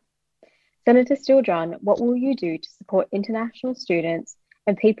Australia, Senator Steele-John, what will you do to support international students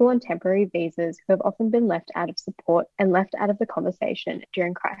and people on temporary visas who have often been left out of support and left out of the conversation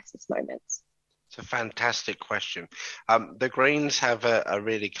during crisis moments? It's a fantastic question. The Greens have a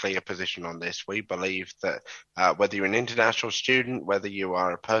really clear position on this. We believe that whether you're an international student, whether you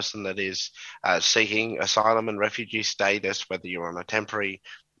are a person that is seeking asylum and refugee status, whether you're on a temporary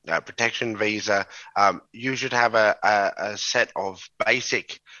protection visa, you should have a set of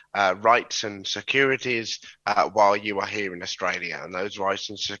basic rights and securities while you are here in Australia. And those rights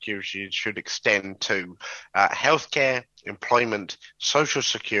and securities should extend to healthcare, employment, social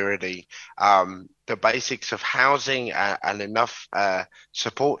security, the basics of housing and enough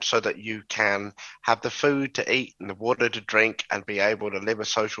support so that you can have the food to eat and the water to drink and be able to live a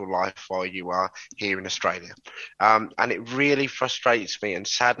social life while you are here in Australia. And it really frustrates me and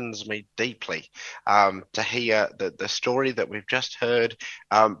saddens me deeply to hear the story that we've just heard,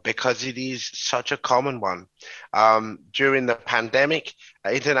 because it is such a common one. During the pandemic,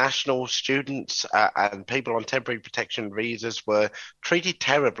 international students and people on temporary protection visas were treated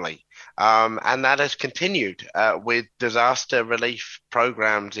terribly. And that has continued with disaster relief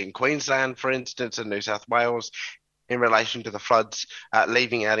programs in Queensland, for instance, and New South Wales in relation to the floods,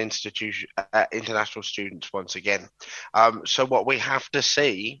 leaving out international students once again. So what we have to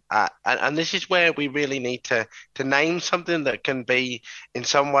see, and this is where we really need to name something that can be in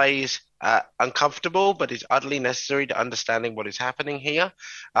some ways uncomfortable, but is utterly necessary to understanding what is happening here.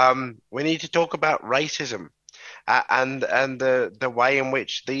 We need to talk about racism. And the way in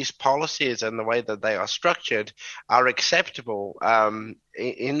which these policies and the way that they are structured are acceptable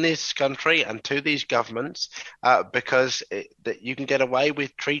in this country and to these governments, because that you can get away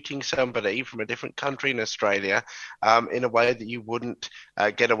with treating somebody from a different country in Australia in a way that you wouldn't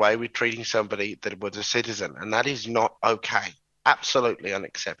get away with treating somebody that was a citizen, and that is not okay. Absolutely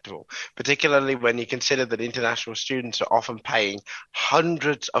unacceptable, particularly when you consider that international students are often paying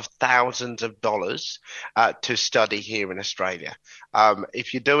hundreds of thousands of dollars to study here in Australia.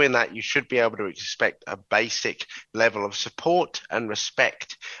 If you're doing that, you should be able to expect a basic level of support and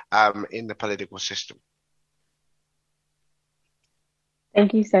respect in the political system.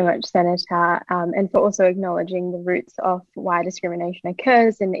 Thank you so much, Senator, and for also acknowledging the roots of why discrimination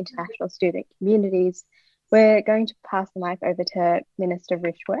occurs in international student communities. We're going to pass the mic over to Minister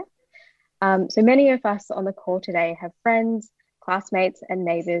Rishworth. So many of us on the call today have friends, classmates and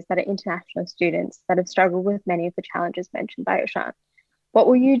neighbours that are international students that have struggled with many of the challenges mentioned by Ushan. What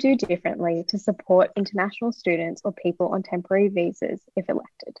will you do differently to support international students or people on temporary visas if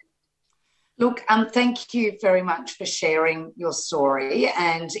elected? Look, thank you very much for sharing your story,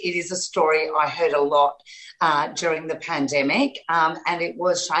 and it is a story I heard a lot during the pandemic, and it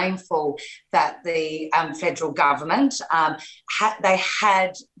was shameful that the federal government they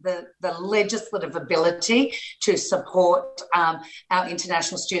had the legislative ability to support our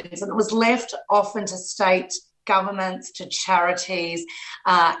international students, and it was left often to state governments, to charities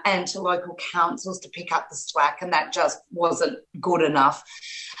and to local councils to pick up the slack, and that just wasn't good enough.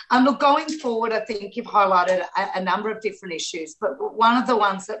 Look, going forward, I think you've highlighted a number of different issues, but one of the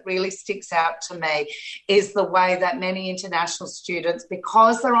ones that really sticks out to me is the way that many international students,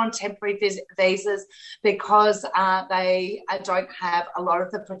 because they're on temporary visas, because they don't have a lot of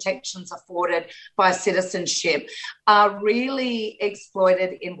the protections afforded by citizenship, are really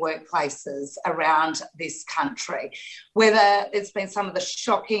exploited in workplaces around this country. Whether it's been some of the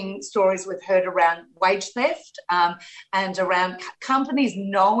shocking stories we've heard around wage theft and around companies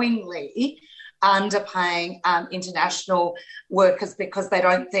knowingly underpaying international workers because they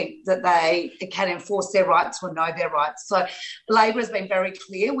don't think that they can enforce their rights or know their rights. So Labor has been very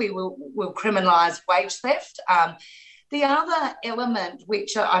clear, we will criminalise wage theft. The other element,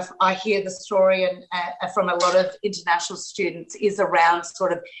 which I hear the story and from a lot of international students, is around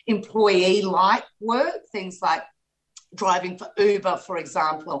sort of employee-like work, things like driving for Uber, for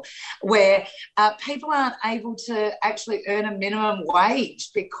example, where people aren't able to actually earn a minimum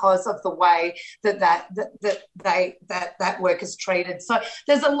wage because of the way that work is treated. So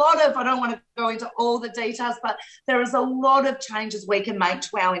there's a lot of, I don't want to go into all the details, but there is a lot of changes we can make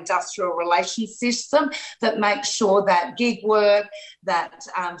to our industrial relations system that make sure that gig work, that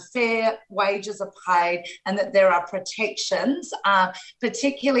fair wages are paid, and that there are protections,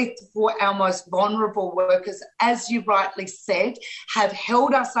 particularly for our most vulnerable workers, as you rightly said, have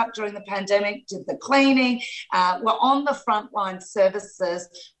held us up during the pandemic, did the cleaning, were on the frontline services.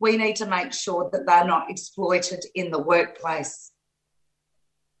 We need to make sure that they're not exploited in the workplace.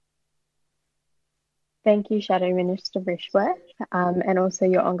 Thank you, Shadow Minister Rishworth, and also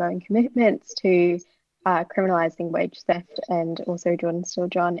your ongoing commitments to criminalising wage theft, and also Jordan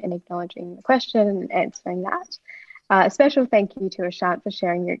Steele-John in acknowledging the question and answering that. A special thank you to Ushan for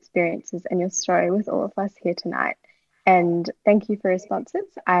sharing your experiences and your story with all of us here tonight. And thank you for your responses.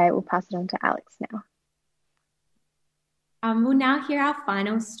 I will pass it on to Alex now. We'll now hear our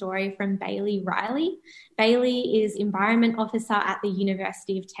final story from Bailey Riley. Bailey is Environment Officer at the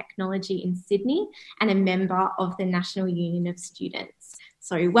University of Technology in Sydney and a member of the National Union of Students.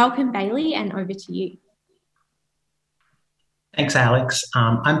 So welcome, Bailey, and over to you. Thanks, Alex.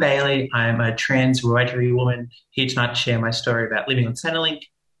 I'm Bailey. I'm a trans Wiradjuri woman here tonight to share my story about living on Centrelink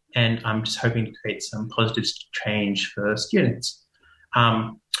and I'm just hoping to create some positive change for students.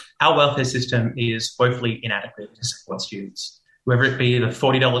 Our welfare system is woefully inadequate to support students, whether it be the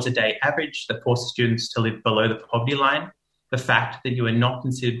 $40 a day average that forces students to live below the poverty line, the fact that you are not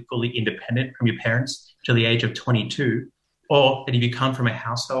considered fully independent from your parents till the age of 22, or that if you come from a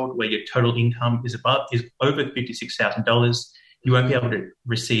household where your total income is over $56,000, you won't be able to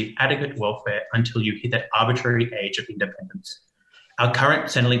receive adequate welfare until you hit that arbitrary age of independence. Our current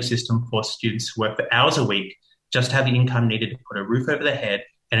Centrelink system forces students to work for hours a week just to have the income needed to put a roof over their head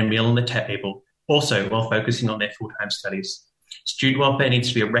and a meal on the table, also while focusing on their full-time studies. Student welfare needs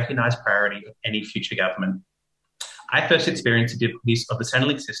to be a recognised priority of any future government. I first experienced the difficulties of the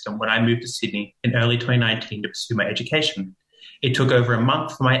Centrelink system when I moved to Sydney in early 2019 to pursue my education. It took over a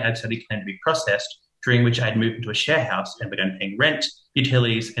month for my ad study claim to be processed, during which I had moved into a share house and begun paying rent,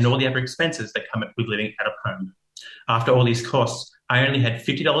 utilities, and all the other expenses that come with living out of home. After all these costs, I only had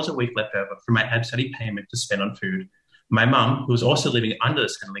 $50 a week left over from my ad study payment to spend on food. My mum, who was also living under the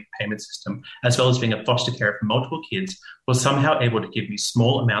Centrelink payment system, as well as being a foster carer for multiple kids, was somehow able to give me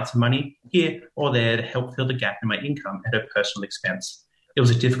small amounts of money here or there to help fill the gap in my income at her personal expense. It was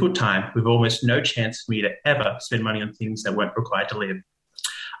a difficult time with almost no chance for me to ever spend money on things that weren't required to live,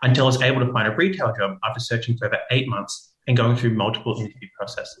 until I was able to find a retail job after searching for over 8 months and going through multiple interview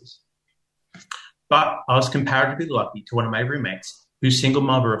processes. But I was comparatively lucky to one of my roommates, whose single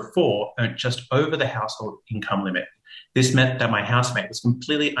mother of 4 earned just over the household income limit. This meant that my housemate was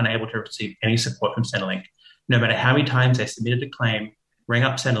completely unable to receive any support from Centrelink. No matter how many times they submitted a claim, rang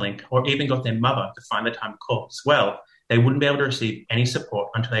up Centrelink, or even got their mother to find the time to call as well, they wouldn't be able to receive any support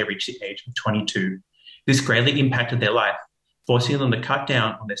until they reached the age of 22. This greatly impacted their life, forcing them to cut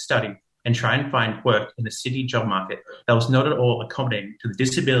down on their study and try and find work in the city job market that was not at all accommodating to the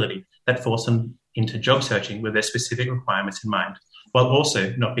disability that forced them into job searching with their specific requirements in mind, while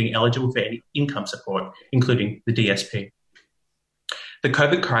also not being eligible for any income support, including the DSP. The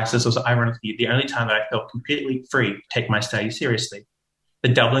COVID crisis was ironically the only time that I felt completely free to take my study seriously. The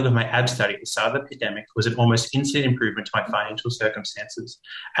doubling of my ab study at the start of the pandemic was an almost instant improvement to my financial circumstances,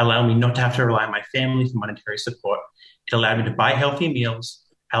 allowing me not to have to rely on my family for monetary support. It allowed me to buy healthy meals,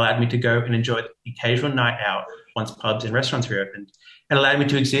 allowed me to go and enjoy the occasional night out once pubs and restaurants reopened, and allowed me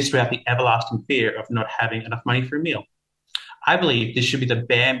to exist without the everlasting fear of not having enough money for a meal. I believe this should be the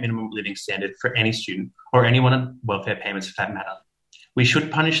bare minimum living standard for any student or anyone on welfare payments for that matter. We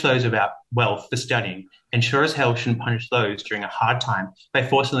should punish those without wealth for studying, and sure as hell shouldn't punish those during a hard time by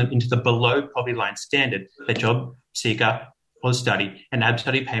forcing them into the below poverty line standard that job seeker or study and ab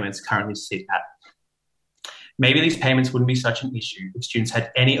study payments currently sit at. Maybe these payments wouldn't be such an issue if students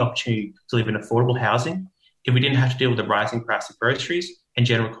had any opportunity to live in affordable housing, if we didn't have to deal with the rising price of groceries and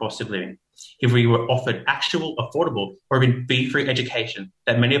general cost of living, if we were offered actual, affordable, or even fee-free education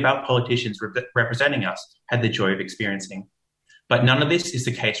that many of our politicians representing us had the joy of experiencing. But none of this is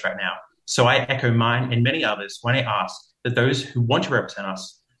the case right now. So I echo mine and many others when I ask that those who want to represent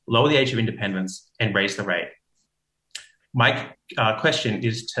us lower the age of independence and raise the rate. My question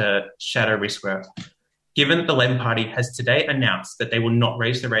is to Shadow Risworth. Given that the Labor Party has today announced that they will not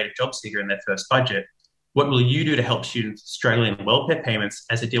raise the rate of job seeker in their first budget, what will you do to help students struggling in welfare payments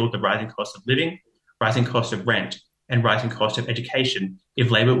as they deal with the rising cost of living, rising cost of rent, and rising cost of education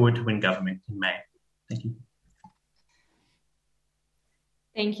if Labor were to win government in May? Thank you.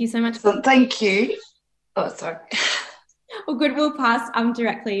 Thank you so much. Thank you. Oh, sorry. Well, good. We'll pass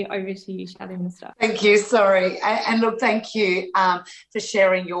directly over to you, Shadow Minister. Thank you. Sorry. And look, thank you for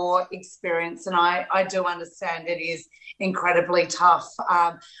sharing your experience. And I do understand it is incredibly tough.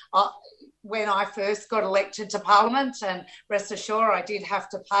 When I first got elected to Parliament, and rest assured I did have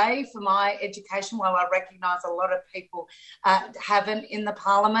to pay for my education, while I recognise a lot of people haven't in the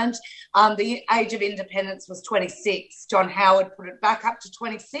Parliament. The age of independence was 26. John Howard put it back up to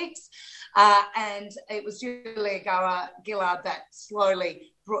 26. And it was Julia Gillard that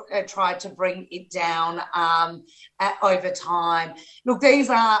slowly tried to bring it down over time. Look,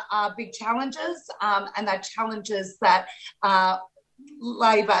 these are big challenges, and they're challenges that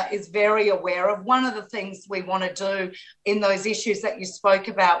Labor is very aware of. One of the things we want to do in those issues that you spoke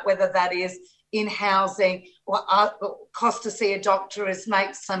about, whether that is in housing or cost to see a doctor, is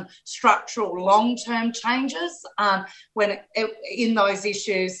make some structural long-term changes in those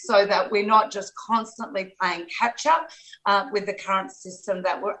issues, so that we're not just constantly playing catch-up with the current system,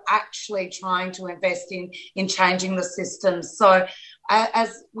 that we're actually trying to invest in changing the system. So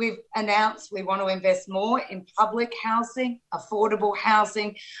as we've announced, we want to invest more in public housing, affordable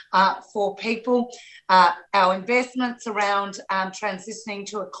housing for people. Our investments around transitioning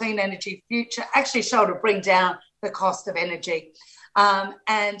to a clean energy future actually show to bring down the cost of energy.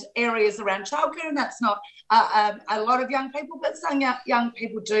 and areas around childcare, and that's not a lot of young people, but some young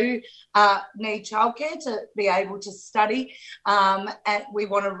people do need childcare to be able to study, and we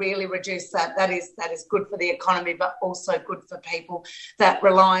want to really reduce that. That is good for the economy, but also good for people that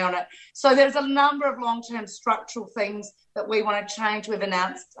rely on it. So there's a number of long-term structural things that we want to change. We've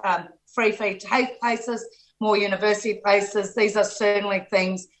announced free feed TAFE places, more university places. These are certainly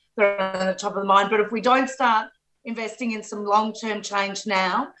things that are on the top of the mind. But if we don't start investing in some long-term change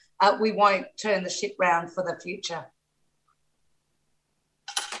now, we won't turn the ship round for the future.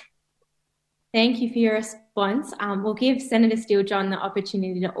 Thank you for your response. We'll give Senator Steele-John the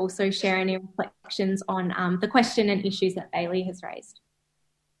opportunity to also share any reflections on the question and issues that Bailey has raised.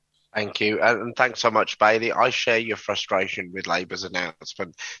 Thank you. And thanks so much, Bailey. I share your frustration with Labor's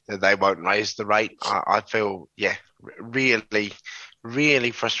announcement that they won't raise the rate. I feel, really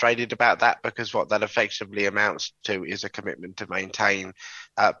frustrated about that, because what that effectively amounts to is a commitment to maintain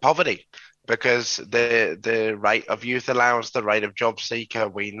poverty. Because the rate of youth allowance, the rate of job seeker,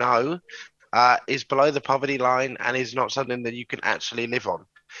 we know, is below the poverty line and is not something that you can actually live on.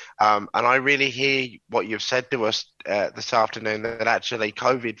 And I really hear what you've said to us this afternoon, that actually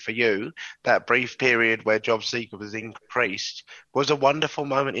COVID for you, that brief period where job seeker was increased, was a wonderful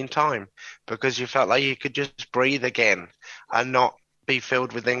moment in time, because you felt like you could just breathe again and not be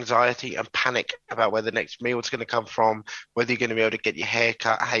filled with anxiety and panic about where the next meal is going to come from, whether you're going to be able to get your hair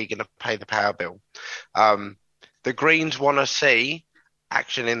cut, how you're going to pay the power bill. The Greens want to see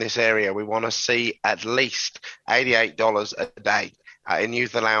action in this area. We want to see at least $88 a day in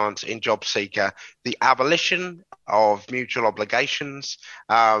youth allowance, in job seeker, the abolition of mutual obligations,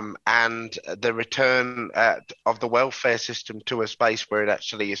 and the return of the welfare system to a space where it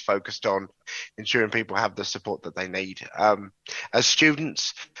actually is focused on ensuring people have the support that they need. As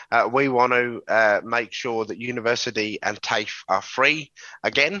students, we want to make sure that university and TAFE are free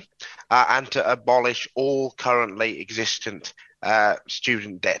again, and to abolish all currently existent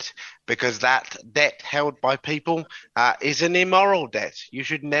student debt, because that debt held by people is an immoral debt. You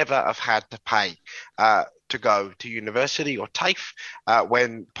should never have had to pay to go to university or TAFE,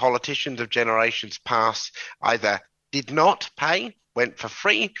 when politicians of generations past either did not pay, went for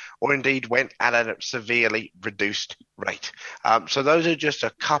free, or indeed went at a severely reduced rate. So those are just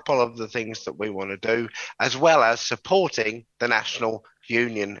a couple of the things that we want to do, as well as supporting the National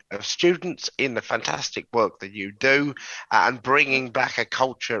Union of Students in the fantastic work that you do, and bringing back a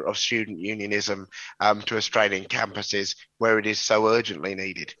culture of student unionism to Australian campuses where it is so urgently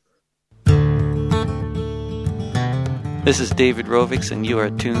needed. This is David Rovics, and you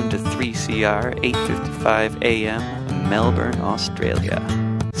are tuned to 3CR 8:55 AM, Melbourne, Australia.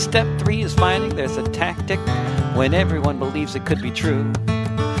 Step 3 is finding there's a tactic when everyone believes it could be true,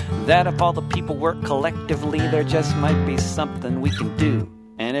 that if all the people work collectively, there just might be something we can do,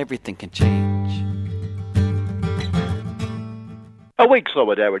 and everything can change. A weak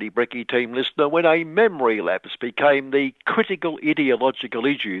solidarity, Brecky team listener, when a memory lapse became the critical ideological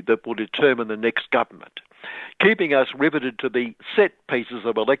issue that will determine the next government, keeping us riveted to the set pieces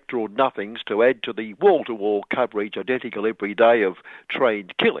of electoral nothings to add to the wall-to-wall coverage identical every day of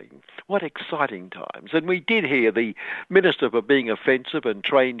trained killing. What exciting times. And we did hear the Minister for Being Offensive and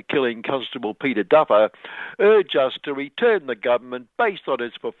Trained Killing, Constable Peter Duffer, urge us to return the government based on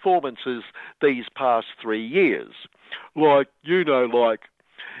its performances these past 3 years.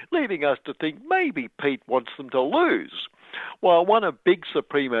 Leaving us to think maybe Pete wants them to lose. While one of Big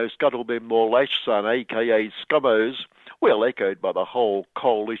Supremo Scuttlebin Morlash's son, a.k.a. Scummo's, well echoed by the whole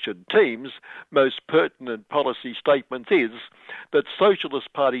coalition team's most pertinent policy statement is that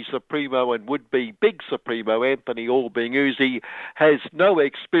Socialist Party Supremo and would-be Big Supremo Anthony Albanese has no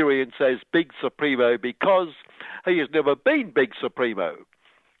experience as Big Supremo because he has never been Big Supremo.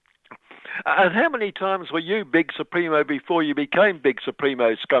 And how many times were you Big Supremo before you became Big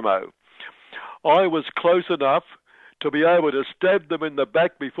Supremo, Scummo? I was close enough to be able to stab them in the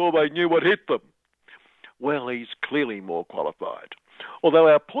back before they knew what hit them. Well, he's clearly more qualified. Although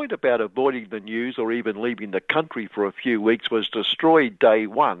our point about avoiding the news or even leaving the country for a few weeks was destroyed day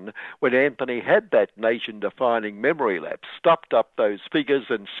one when Anthony had that nation-defining memory lapse, stuffed up those figures,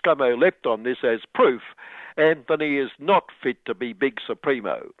 and Scummo leapt on this as proof Anthony is not fit to be Big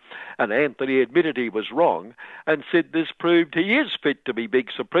Supremo. And Anthony admitted he was wrong and said this proved he is fit to be Big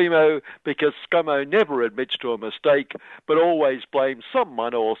Supremo because Scummo never admits to a mistake but always blames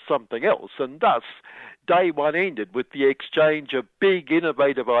someone or something else, and thus day one ended with the exchange of big,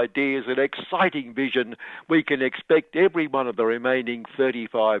 innovative ideas and exciting vision we can expect every one of the remaining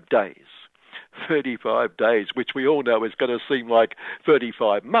 35 days. 35 days, which we all know is going to seem like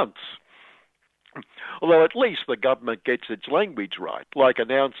 35 months. Although at least the government gets its language right, like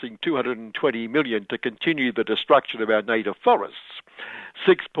announcing $220 million to continue the destruction of our native forests,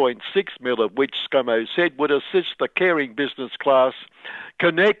 $6.6 million of which ScoMo said would assist the caring business class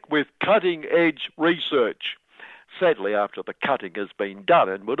connect with cutting-edge research. Sadly, after the cutting has been done,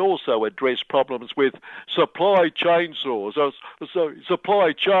 and would also address problems with supply chains.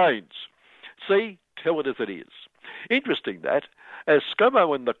 See, tell it as it is. Interesting that, as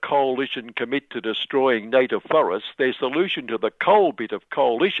ScoMo and the Coalition commit to destroying native forests, their solution to the coal bit of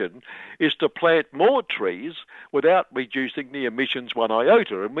Coalition is to plant more trees without reducing the emissions one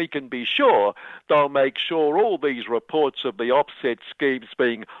iota, and we can be sure they'll make sure all these reports of the offset schemes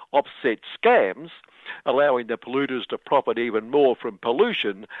being offset scams, allowing the polluters to profit even more from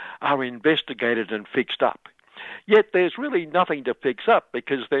pollution, are investigated and fixed up. Yet there's really nothing to fix up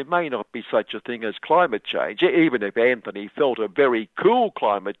because there may not be such a thing as climate change, even if Anthony felt a very cool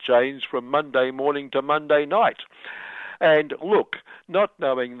climate change from Monday morning to Monday night. And look, not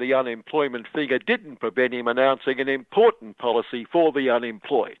knowing the unemployment figure didn't prevent him announcing an important policy for the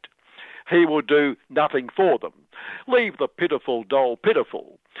unemployed. He will do nothing for them. Leave the pitiful dole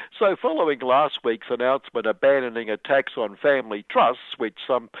pitiful. So following last week's announcement abandoning a tax on family trusts, which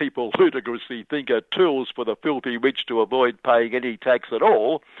some people ludicrously think are tools for the filthy rich to avoid paying any tax at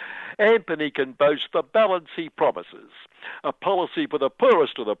all, Anthony can boast the balance he promises. A policy for the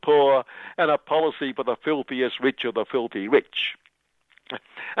poorest of the poor and a policy for the filthiest rich of the filthy rich.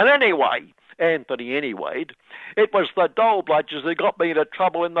 And anyway, it was the dole bludgers who got me into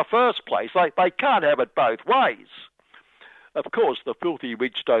trouble in the first place. They can't have it both ways. Of course, the filthy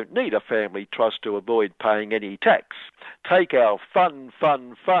rich don't need a family trust to avoid paying any tax. Take our fun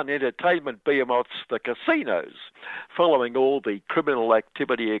entertainment behemoths, the casinos. Following all the criminal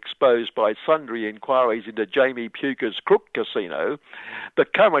activity exposed by sundry inquiries into Jamie Puker's Crook Casino, the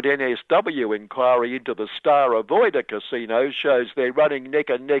current NSW inquiry into the Star Avoider Casino shows they're running neck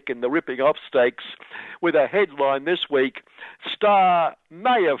and neck in the ripping off stakes, with a headline this week, Star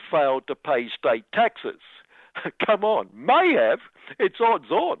may have failed to pay state taxes. Come on, may have? It's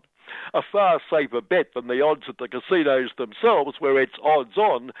odds on. A far safer bet than the odds at the casinos themselves, where it's odds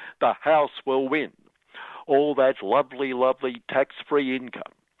on the house will win. All that lovely tax-free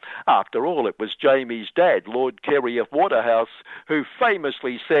income. After all, it was Jamie's dad, Lord Kerry of Waterhouse, who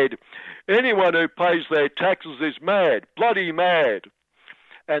famously said, anyone who pays their taxes is mad, bloody mad.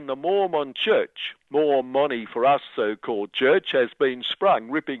 And the Mormon Church, more money for us so-called church, has been sprung,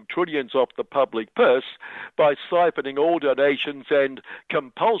 ripping trillions off the public purse by siphoning all donations and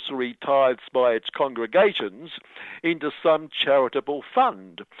compulsory tithes by its congregations into some charitable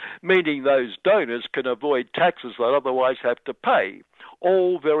fund, meaning those donors can avoid taxes they'd otherwise have to pay.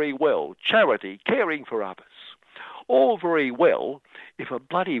 All very well, charity, caring for others. All very well if a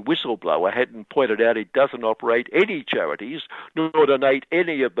bloody whistleblower hadn't pointed out it doesn't operate any charities nor donate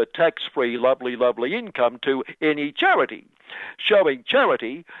any of the tax-free lovely income to any charity. Showing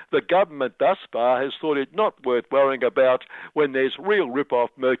charity, the government thus far has thought it not worth worrying about when there's real rip-off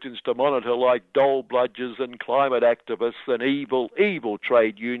merchants to monitor like dole bludgers and climate activists and evil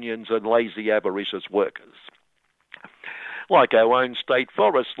trade unions and lazy avaricious workers. Like our own state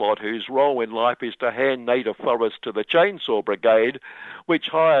forest lot, whose role in life is to hand native forests to the Chainsaw Brigade, which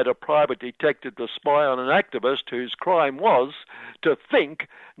hired a private detective to spy on an activist whose crime was to think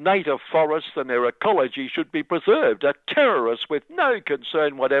native forests and their ecology should be preserved, a terrorist with no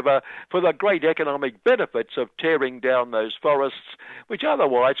concern whatever for the great economic benefits of tearing down those forests, which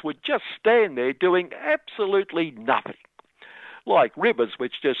otherwise would just stand there doing absolutely nothing. Like rivers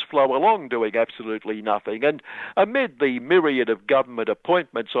which just flow along doing absolutely nothing. And amid the myriad of government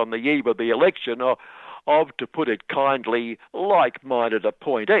appointments on the eve of the election of, to put it kindly, like-minded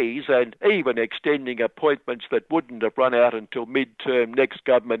appointees, and even extending appointments that wouldn't have run out until mid-term next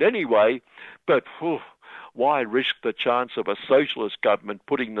government anyway, but why risk the chance of a socialist government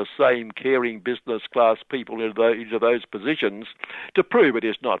putting the same caring business class people into those positions to prove it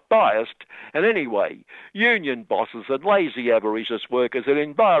is not biased? And anyway, union bosses and lazy avaricious workers and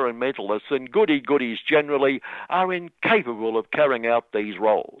environmentalists and goody-goodies generally are incapable of carrying out these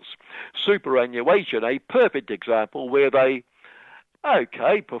roles. Superannuation, a perfect example where they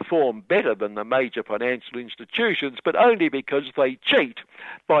perform better than the major financial institutions, but only because they cheat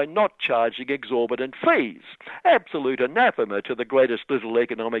by not charging exorbitant fees. Absolute anathema to the greatest little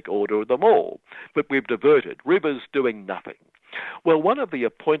economic order of them all. But we've diverted. Rivers doing nothing. Well, one of the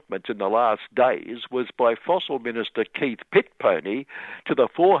appointments in the last days was by Fossil Minister Keith Pitpony to the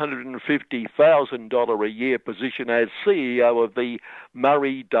 $450,000 a year position as CEO of the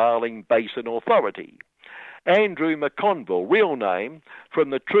Murray-Darling Basin Authority. Andrew McConville, real name, from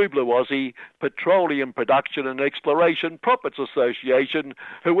the True Blue Aussie Petroleum Production and Exploration Profits Association,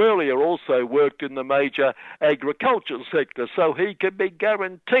 who earlier also worked in the major agricultural sector, so he can be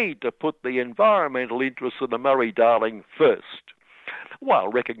guaranteed to put the environmental interests of the Murray-Darling first, while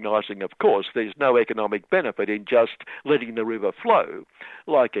recognising, of course, there's no economic benefit in just letting the river flow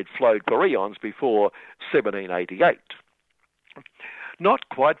like it flowed for eons before 1788. Not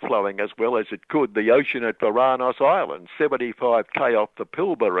quite flowing as well as it could, the ocean at Varanus Island, 75k off the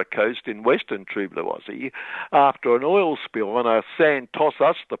Pilbara coast in western True Blue Aussie, after an oil spill on a Santos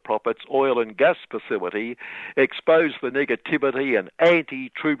the Profits oil and gas facility exposed the negativity and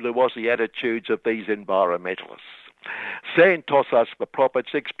anti-True Blue Aussie attitudes of these environmentalists. Santos the Profits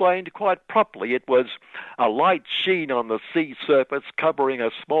explained quite properly it was a light sheen on the sea surface covering a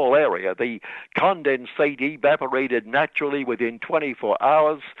small area. The condensate evaporated naturally within 24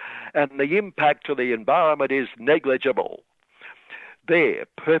 hours, and the impact to the environment is negligible. There,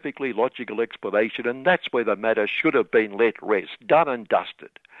 perfectly logical explanation, and that's where the matter should have been let rest, done and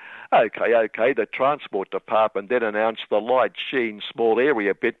dusted. Okay, the Transport Department then announced the light sheen small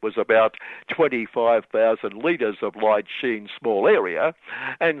area bit was about 25,000 litres of light sheen small area,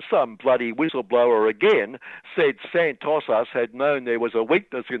 and some bloody whistleblower again said Santosas had known there was a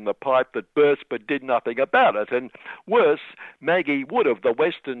weakness in the pipe that burst but did nothing about it, and worse, Maggie Wood of the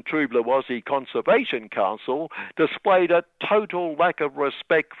Western True Blue Aussie Conservation Council displayed a total lack of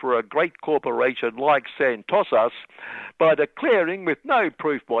respect for a great corporation like Santosas by declaring with no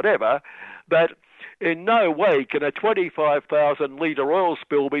proof whatever that in no way can a 25,000 litre oil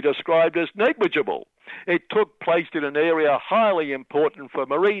spill be described as negligible. It took place in an area highly important for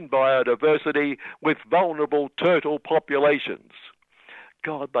marine biodiversity with vulnerable turtle populations.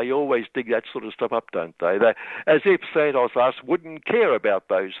 God, they always dig that sort of stuff up, don't they? As if Santos wouldn't care about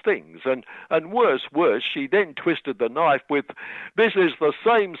those things. And worse, she then twisted the knife with, this is the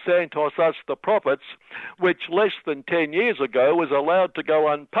same Santos the Profits, which less than 10 years ago was allowed to go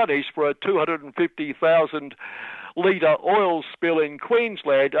unpunished for a 250,000 litre oil spill in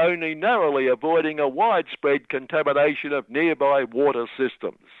Queensland, only narrowly avoiding a widespread contamination of nearby water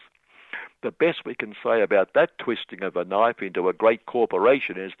systems. The best we can say about that twisting of a knife into a great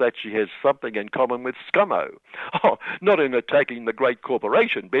corporation is that she has something in common with Scummo. Oh, not in attacking the great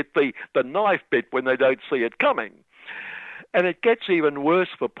corporation bit, the knife bit when they don't see it coming. And it gets even worse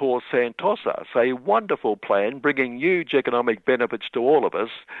for poor Santosas, a wonderful plan bringing huge economic benefits to all of us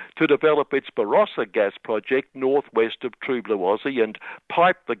to develop its Barossa gas project northwest of True Blue Aussie and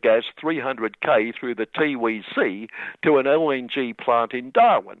pipe the gas 300k through the Tiwi Sea to an LNG plant in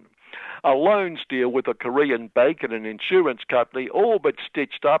Darwin. A loans deal with a Korean bank and an insurance company, all but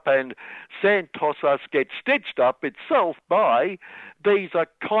stitched up, and Santosas gets stitched up itself by these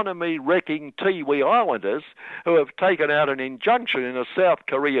economy-wrecking Tiwi Islanders who have taken out an injunction in a South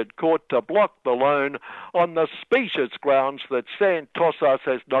Korean court to block the loan on the specious grounds that Santosas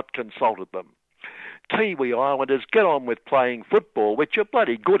has not consulted them. Tiwi Islanders, get on with playing football, which you're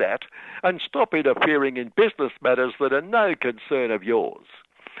bloody good at, and stop interfering in business matters that are no concern of yours.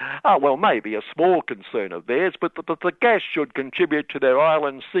 Well, maybe a small concern of theirs, but the gas should contribute to their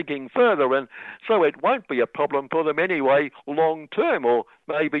island sinking further, and so it won't be a problem for them anyway, long term, or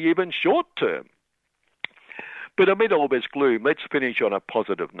maybe even short term. But amid all this gloom, let's finish on a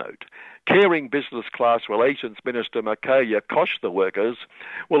positive note. Caring Business Class Relations Minister Michaelia Koch the Workers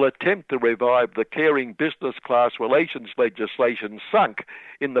will attempt to revive the Caring Business Class Relations legislation sunk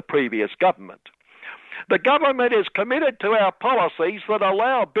in the previous government. The government is committed to our policies that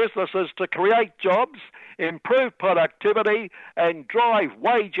allow businesses to create jobs, improve productivity, and drive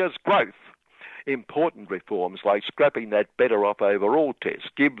wages growth. Important reforms like scrapping that better off overall test,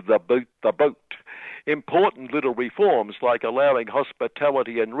 give the boot the boot. Important little reforms like allowing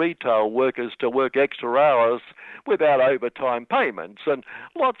hospitality and retail workers to work extra hours without overtime payments, and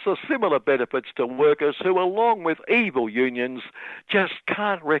lots of similar benefits to workers who, along with evil unions, just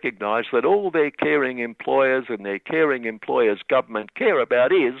can't recognise that all their caring employers and their caring employers' government care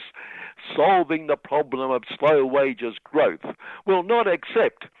about is solving the problem of slow wages growth, will not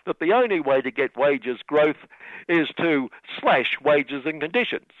accept that the only way to get wages growth is to slash wages and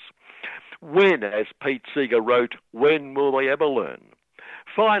conditions. When, as Pete Seeger wrote, when will they ever learn?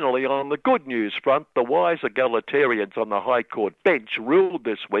 Finally, on the good news front, the wise egalitarians on the High Court bench ruled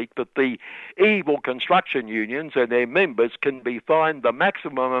this week that the evil construction unions and their members can be fined the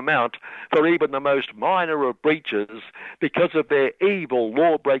maximum amount for even the most minor of breaches because of their evil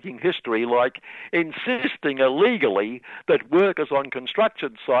law-breaking history, like insisting illegally that workers on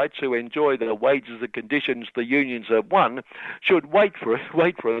construction sites who enjoy the wages and conditions the unions have won should wait for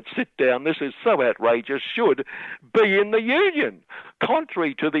it, sit down, this is so outrageous, should be in the union,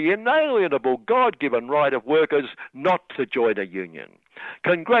 contrary to the inalienable God-given right of workers not to join a union.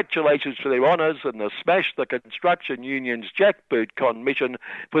 Congratulations to their honours and the Smash the Construction Union's Jackboot Commission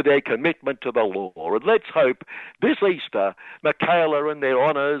for their commitment to the law. And let's hope this Easter, Michaela and their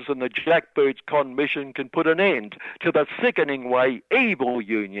honours and the Jackboot Commission can put an end to the sickening way evil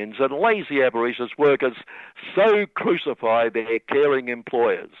unions and lazy avaricious workers so crucify their caring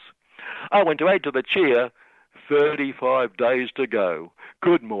employers. Oh, and to add to the cheer, 35 days to go.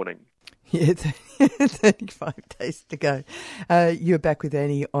 Good morning. Yeah, 35 days to go. You're back with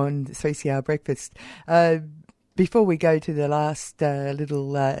Annie on 3CR Breakfast. Before we go to the last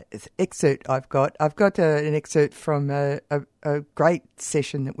little excerpt I've got an excerpt from a great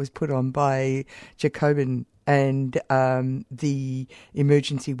session that was put on by Jacobin and the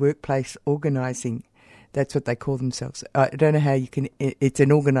Emergency Workplace Organising. That's what they call themselves. I don't know how you can... It's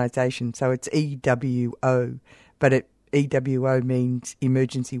an organisation, so it's EWO, but EWO means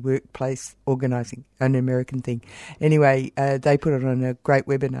Emergency Workplace Organising, an American thing. Anyway, they put it on a great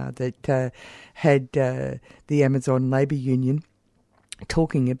webinar that had the Amazon Labour Union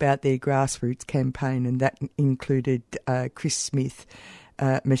talking about their grassroots campaign, and that included Chris Smith,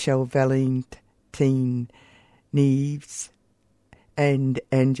 Michelle Valentine Neves, and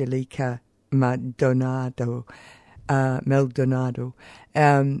Angelica Maldonado.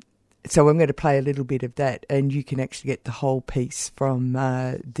 So I'm going to play a little bit of that, and you can actually get the whole piece from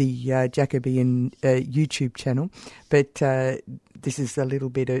the Jacobean YouTube channel. But this is a little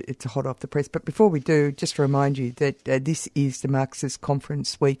bit, it's a hot off the press. But before we do, just to remind you that this is the Marxist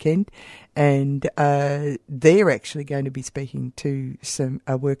Conference weekend, and they're actually going to be speaking to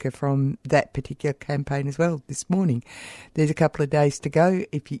a worker from that particular campaign as well this morning. There's a couple of days to go.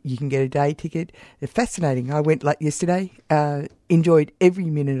 If you can get a day ticket, they're fascinating. I went yesterday, enjoyed every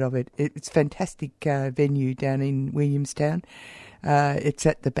minute of it. It's a fantastic venue down in Williamstown. It's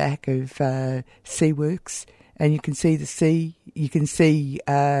at the back of Seaworks, and you can see the sea. You can see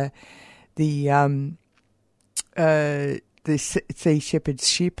the Sea Shepherd's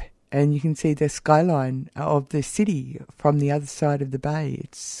ship, and you can see the skyline of the city from the other side of the bay.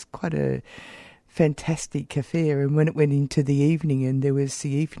 It's quite a fantastic affair. And when it went into the evening, and there was the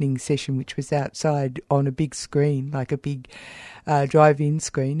evening session, which was outside on a big screen, like a big drive-in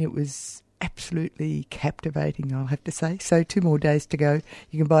screen, it was absolutely captivating, I'll have to say. So 2 more days to go.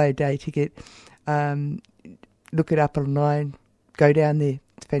 You can buy a day ticket. Look it up online. Go down there.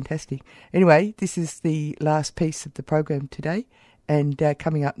 It's fantastic. Anyway, this is the last piece of the program today, and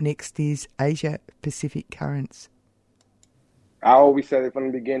coming up next is Asia Pacific Currents. I always said it from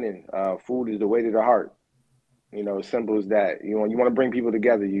the beginning, food is the way to the heart. You know, as simple as that. You want to bring people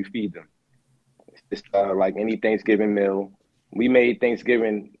together, you feed them. It's like any Thanksgiving meal. We made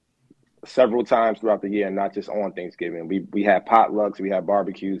Thanksgiving several times throughout the year, and not just on Thanksgiving. We had potlucks, we had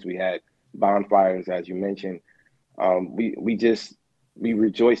barbecues, we had bonfires, as you mentioned. We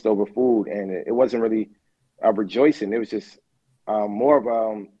rejoiced over food, and it wasn't really a rejoicing. It was just more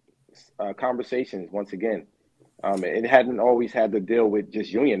of conversations once again. It hadn't always had to deal with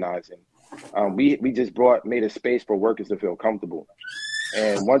just unionizing. We just made a space for workers to feel comfortable.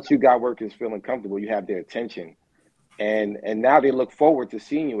 And once you got workers feeling comfortable, you have their attention. And now they look forward to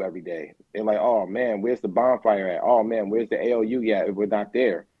seeing you every day. They're like, oh man, where's the bonfire at? Oh man, where's the ALU at if we're not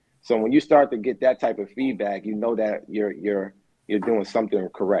there? So when you start to get that type of feedback, you know that you're doing something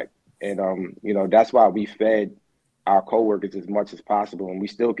correct. And that's why we fed our coworkers as much as possible, and we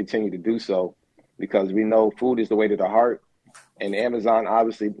still continue to do so, because we know food is the way to the heart, and Amazon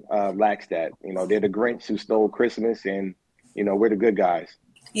obviously lacks that. They're the Grinch who stole Christmas, and we're the good guys.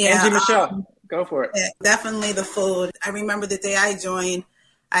 Yeah, Angie Michelle, go for it. Yeah, definitely the food. I remember the day I joined,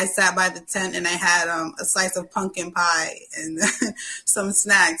 I sat by the tent and I had a slice of pumpkin pie and some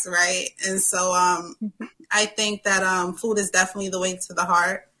snacks, right? And so I think that food is definitely the way to the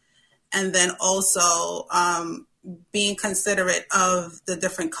heart. And then also being considerate of the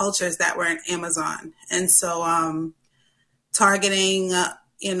different cultures that were in Amazon. And so targeting,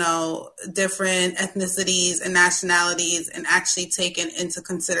 different ethnicities and nationalities, and actually taking into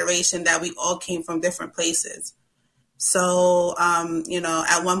consideration that we all came from different places. So,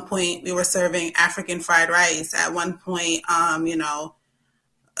 at one point we were serving African fried rice. At one point,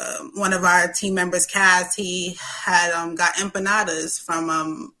 one of our team members, Kaz, he had got empanadas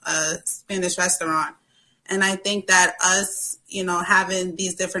from a Spanish restaurant. And I think that us, having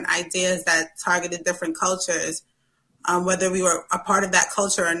these different ideas that targeted different cultures, whether we were a part of that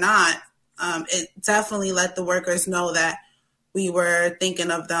culture or not, it definitely let the workers know that we were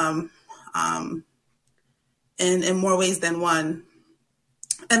thinking of them in more ways than one.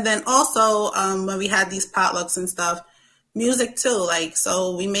 And then also when we had these potlucks and stuff, music too,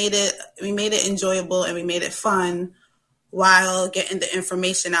 so we made it enjoyable and we made it fun while getting the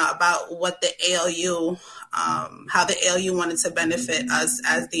information out about what the ALU, how the ALU wanted to benefit us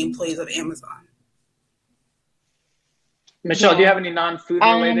as the employees of Amazon. Michelle, do you have any non-food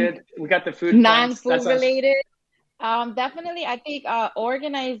related? We got the food. Non-food related. Definitely, I think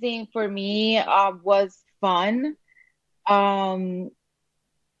organizing for me was fun.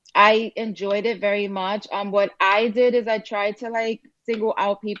 I enjoyed it very much. What I did is I tried to single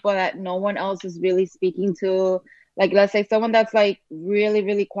out people that no one else is really speaking to. Let's say someone that's really,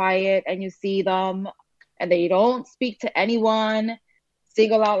 really quiet and you see them and they don't speak to anyone.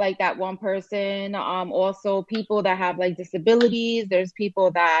 Single out that one person. Also people that have disabilities. There's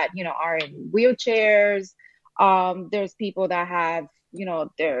people that, are in wheelchairs. There's people that have,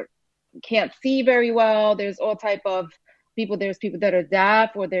 they can't see very well. There's all type of people. There's people that are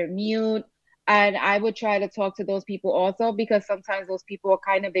deaf or they're mute. And I would try to talk to those people also, because sometimes those people are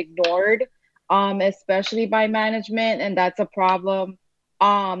kind of ignored, especially by management. And that's a problem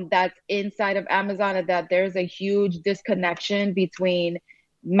that's inside of Amazon, and that there's a huge disconnection between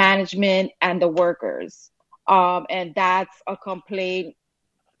management and the workers. And that's a complaint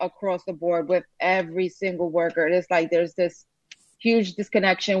across the board with every single worker. It's there's this huge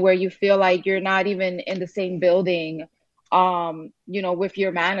disconnection where you feel like you're not even in the same building, with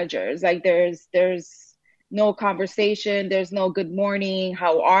your managers. There's no conversation. There's no good morning.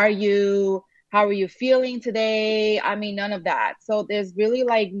 How are you? How are you feeling today? I mean, none of that. So there's really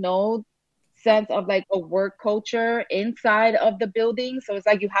no sense of a work culture inside of the building. So it's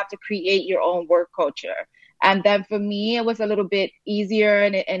you have to create your own work culture. And then for me, it was a little bit easier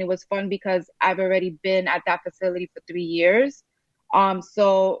and it was fun because I've already been at that facility for 3 years.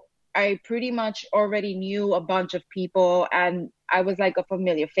 So I pretty much already knew a bunch of people and I was a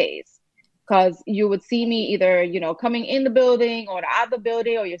familiar face. Because you would see me either, coming in the building or out of the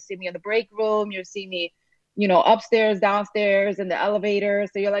building, or you see me in the break room, you see me, upstairs, downstairs, in the elevator.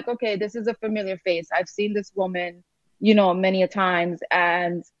 So you're okay, this is a familiar face. I've seen this woman, many a times,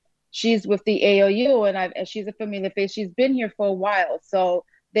 and she's with the ALU, and she's a familiar face. She's been here for a while. So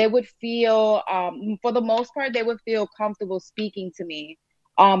they would feel, for the most part, they would feel comfortable speaking to me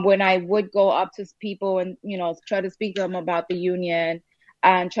when I would go up to people and, try to speak to them about the union.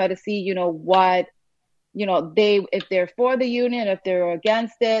 And try to see, what, if they're for the union, if they're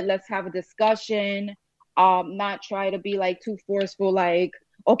against it, let's have a discussion. Not try to be too forceful,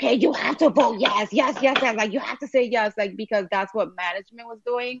 okay, you have to vote yes. You have to say yes, because that's what management was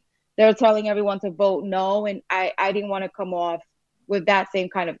doing. They were telling everyone to vote no. And I didn't want to come off with that same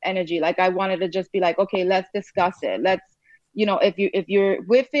kind of energy. I wanted to just be okay, let's discuss it. Let's, if you're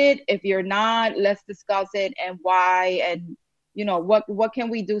with it, if you're not, let's discuss it and why, and what can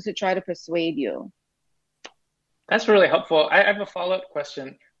we do to try to persuade you? That's really helpful. I have a follow-up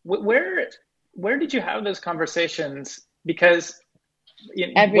question. Where did you have those conversations? Because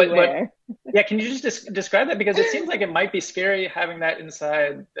everywhere. Can you just describe that? Because it seems like it might be scary having that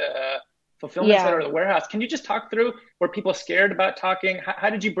inside the fulfillment center or the warehouse. Can you just talk through, were people scared about talking? How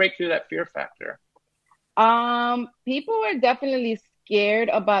did you break through that fear factor? People were definitely scared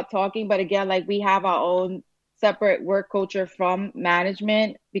about talking, but again, we have our own separate work culture from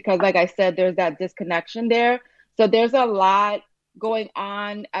management, because I said, there's that disconnection there. So there's a lot going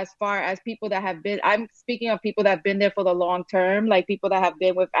on as far as people that have been, I'm speaking of people that have been there for the long term, people that have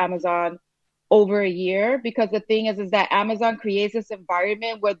been with Amazon over a year, because the thing is that Amazon creates this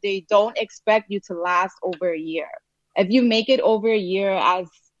environment where they don't expect you to last over a year. If you make it over a year as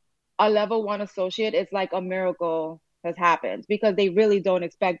a level 1 associate, it's a miracle has happened, because they really don't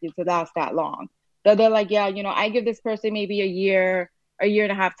expect you to last that long. So they're I give this person maybe a year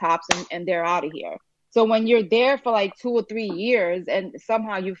and a half tops, and they're out of here. So when you're there for 2 or 3 years and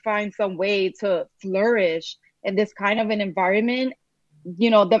somehow you find some way to flourish in this kind of an environment,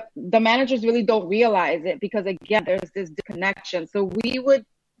 the managers really don't realize it, because again, there's this disconnection. So we would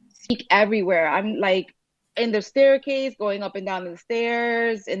speak everywhere. I'm in the staircase, going up and down the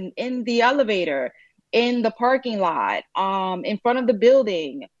stairs, and in the elevator, in the parking lot, in front of the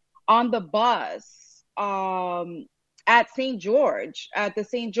building, on the bus, at the St.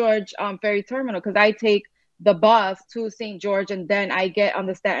 George ferry terminal, because I take the bus to St. George and then I get on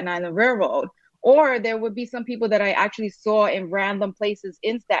the Staten Island Railroad. Or there would be some people that I actually saw in random places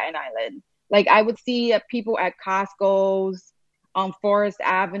in Staten Island. Like I would see people at Costco's on Forest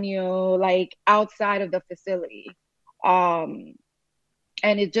Avenue, like outside of the facility. And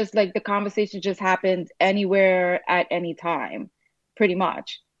it just like the conversation just happened anywhere at any time, pretty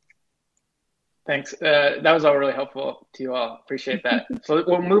much. Thanks. That was all really helpful to you all. Appreciate that. So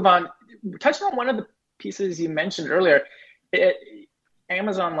we'll move on. Touching on one of the pieces you mentioned earlier,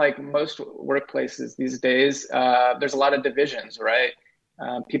 Amazon, like most workplaces these days, there's a lot of divisions, right?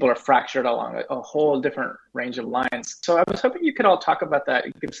 People are fractured along a whole different range of lines. So I was hoping you could all talk about that,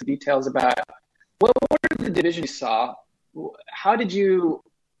 give some details about what were the divisions you saw? How did you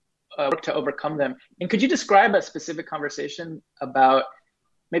work to overcome them? And could you describe a specific conversation about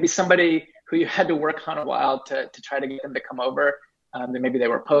maybe somebody who you had to work on a while to try to get them to come over? Maybe they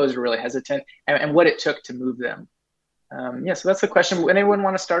were opposed or really hesitant, and what it took to move them. So that's the question. Anyone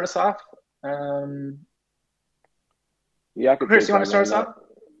want to start us off? Yeah, I could. Chris, you want to start us off?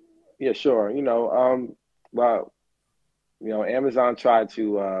 Yeah, sure. Amazon tried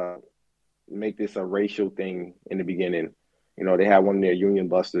to make this a racial thing in the beginning. They had one of their union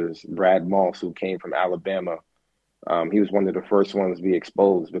busters, Brad Moss, who came from Alabama. He was one of the first ones to be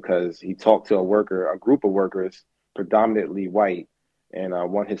exposed because he talked to a group of workers, predominantly white, and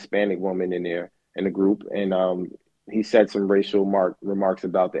one Hispanic woman in the group. And he said some racial remarks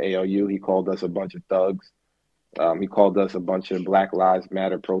about the ALU. He called us a bunch of thugs. He called us a bunch of Black Lives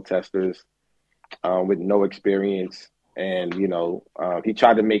Matter protesters with no experience. And, he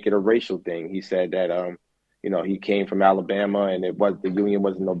tried to make it a racial thing. He said that, he came from Alabama and the union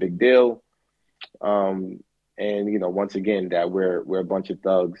wasn't no big deal. And, once again, that we're a bunch of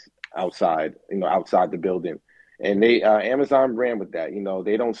thugs outside the building. And Amazon ran with that.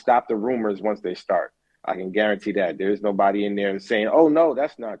 They don't stop the rumors once they start. I can guarantee that. There's nobody in there saying, oh, no,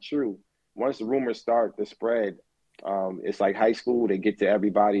 that's not true. Once the rumors start to spread, it's like high school. They get to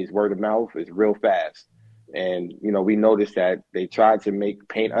everybody. It's word of mouth. It's real fast. And, we noticed that they tried to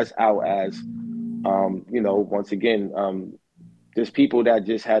paint us out as, once again, just people that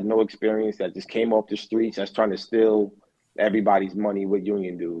just had no experience, that just came off the streets, that's trying to steal everybody's money with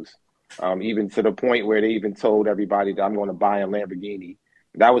union dues. Even to the point where they even told everybody that I'm going to buy a Lamborghini.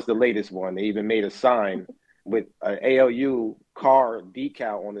 That was the latest one. They even made a sign with an ALU car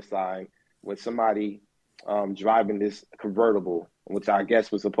decal on the side with somebody driving this convertible, which I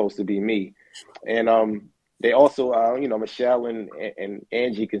guess was supposed to be me. And they also, Michelle and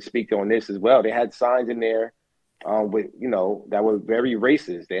Angie can speak on this as well. They had signs in there with, that were very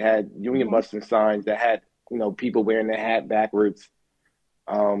racist. They had union busting signs that had, people wearing their hat backwards,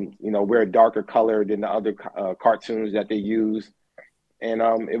 wear a darker color than the other cartoons that they use. And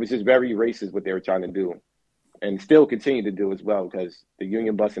it was just very racist what they were trying to do and still continue to do as well because the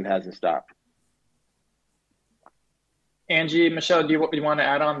union busting hasn't stopped. Angie, Michelle, do you want to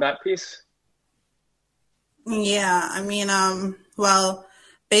add on that piece? Yeah,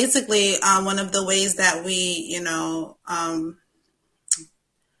 basically, one of the ways that we,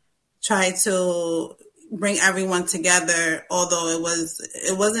 try to bring everyone together, although it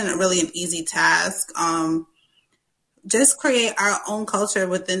wasn't really an easy task, just create our own culture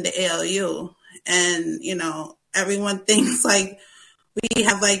within the ALU. And, everyone thinks like we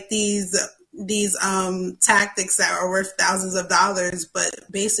have like these tactics that are worth thousands of dollars,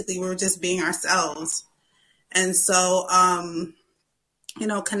 but basically we're just being ourselves. And so,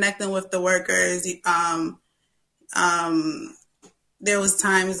 connecting with the workers, there was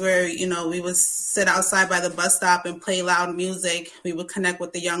times where, we would sit outside by the bus stop and play loud music. We would connect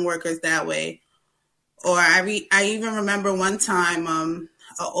with the young workers that way. Or I even remember one time, an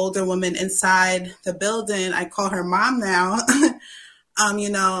older woman inside the building, I call her mom now.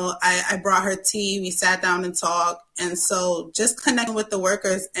 I brought her tea. We sat down and talked. And so just connecting with the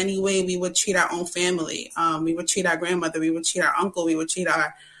workers any way we would treat our own family. We would treat our grandmother. We would treat our uncle. We would treat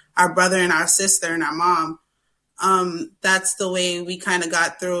our brother and our sister and our mom. That's the way we kind of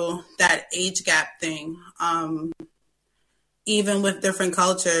got through that age gap thing. Even with different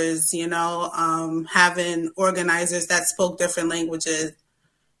cultures, having organizers that spoke different languages.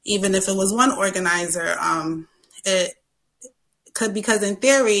 Even if it was one organizer, it could, because in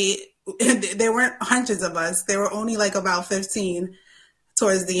theory, there weren't hundreds of us. There were only like about 15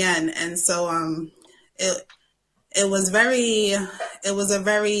 towards the end. And so it was a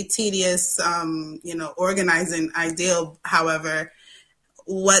very tedious, organizing ideal. However,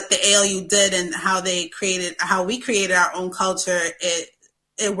 what the ALU did and how we created our own culture,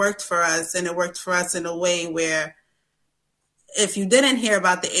 it worked for us, and it worked for us in a way where if you didn't hear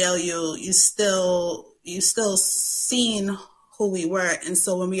about the ALU, you still still seen who we were. And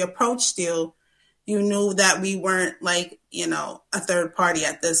so when we approached you, you knew that we weren't like, a third party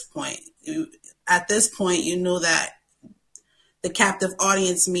at this point. At this point, you knew that the captive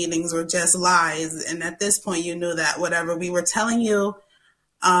audience meetings were just lies. And at this point, you knew that whatever we were telling you,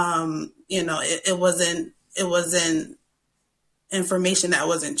 it wasn't information that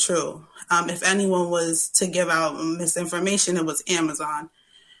wasn't true. If anyone was to give out misinformation, it was Amazon.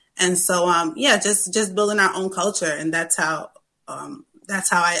 And so, just building our own culture. And that's how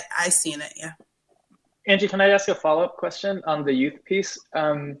I seen it. Yeah. Angie, can I ask a follow-up question on the youth piece?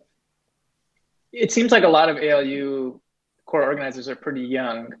 It seems like a lot of ALU core organizers are pretty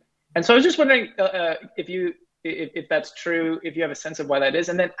young. And so I was just wondering if that's true, if you have a sense of why that is,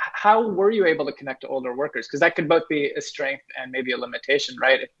 and then how were you able to connect to older workers? Because that could both be a strength and maybe a limitation,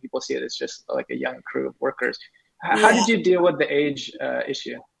 right? If people see it as just like a young crew of workers. How did you deal with the age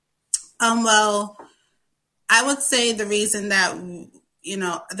issue? Well, I would say the reason that,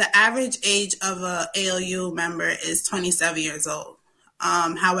 the average age of a ALU member is 27 years old.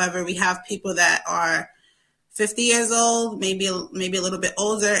 However, we have people that are 50 years old, maybe a little bit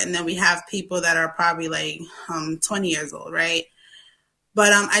older, and then we have people that are probably like 20 years old, right?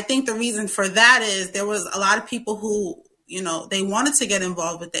 But I think the reason for that is there was a lot of people who, they wanted to get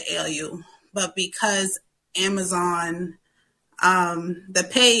involved with the ALU, but because Amazon, the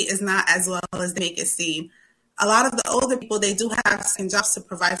pay is not as well as they make it seem. A lot of the older people, they do have second jobs to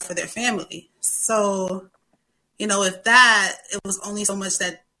provide for their family. So, with that, it was only so much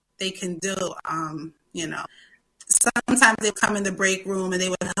that they can do, Sometimes they'd come in the break room and they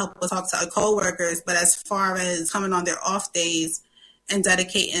would help us talk to our coworkers. But as far as coming on their off days and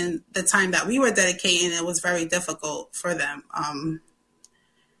dedicating the time that we were dedicating, it was very difficult for them.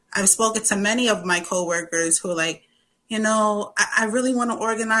 I've spoken to many of my coworkers who are like, I really want to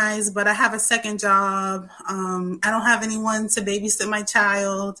organize, but I have a second job. I don't have anyone to babysit my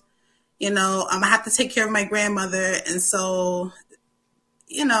child. I have to take care of my grandmother. And so,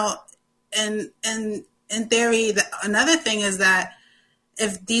 and in theory, another thing is that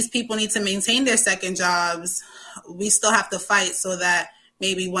if these people need to maintain their second jobs, we still have to fight so that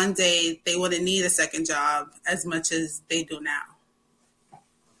maybe one day they wouldn't need a second job as much as they do now.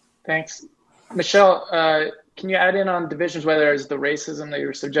 Thanks. Michelle, can you add in on divisions, whether it's the racism that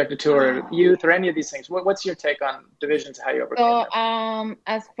you're subjected to or youth or any of these things? What's your take on divisions, how you overcome them?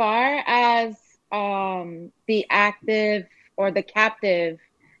 As far as the active or the captive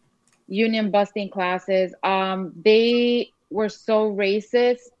union busting classes, they were so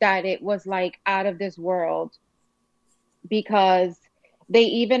racist that it was like out of this world, because they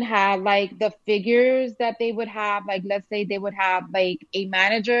even had like the figures that they would have, like let's say they would have like a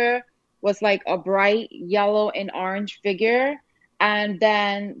manager was like a bright yellow and orange figure, and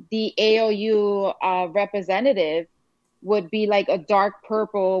then the ALU representative would be like a dark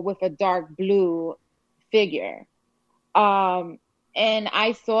purple with a dark blue figure. And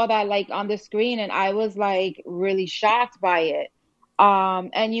I saw that like on the screen and I was like really shocked by it.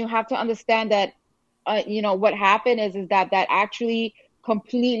 And you have to understand that, what happened is that actually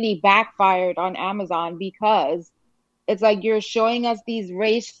completely backfired on Amazon, because it's like you're showing us these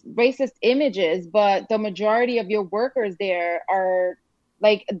racist images, but the majority of your workers there are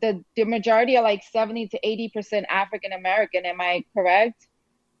like the majority are like 70 to 80% African American. Am I correct,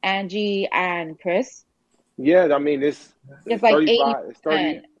 Angie and Chris? Yeah, I mean it's like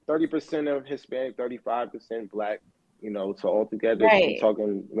 30% of Hispanic, 35% Black. So altogether, right. I'm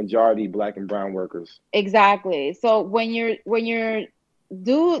talking majority Black and brown workers. Exactly. So when you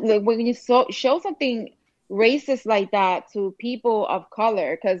show something racist like that to people of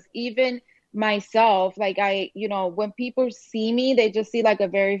color, because even myself, like when people see me, they just see like a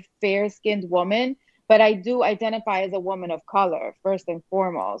very fair-skinned woman, but I do identify as a woman of color first and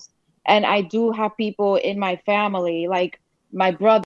foremost. And I do have people in my family, like my brother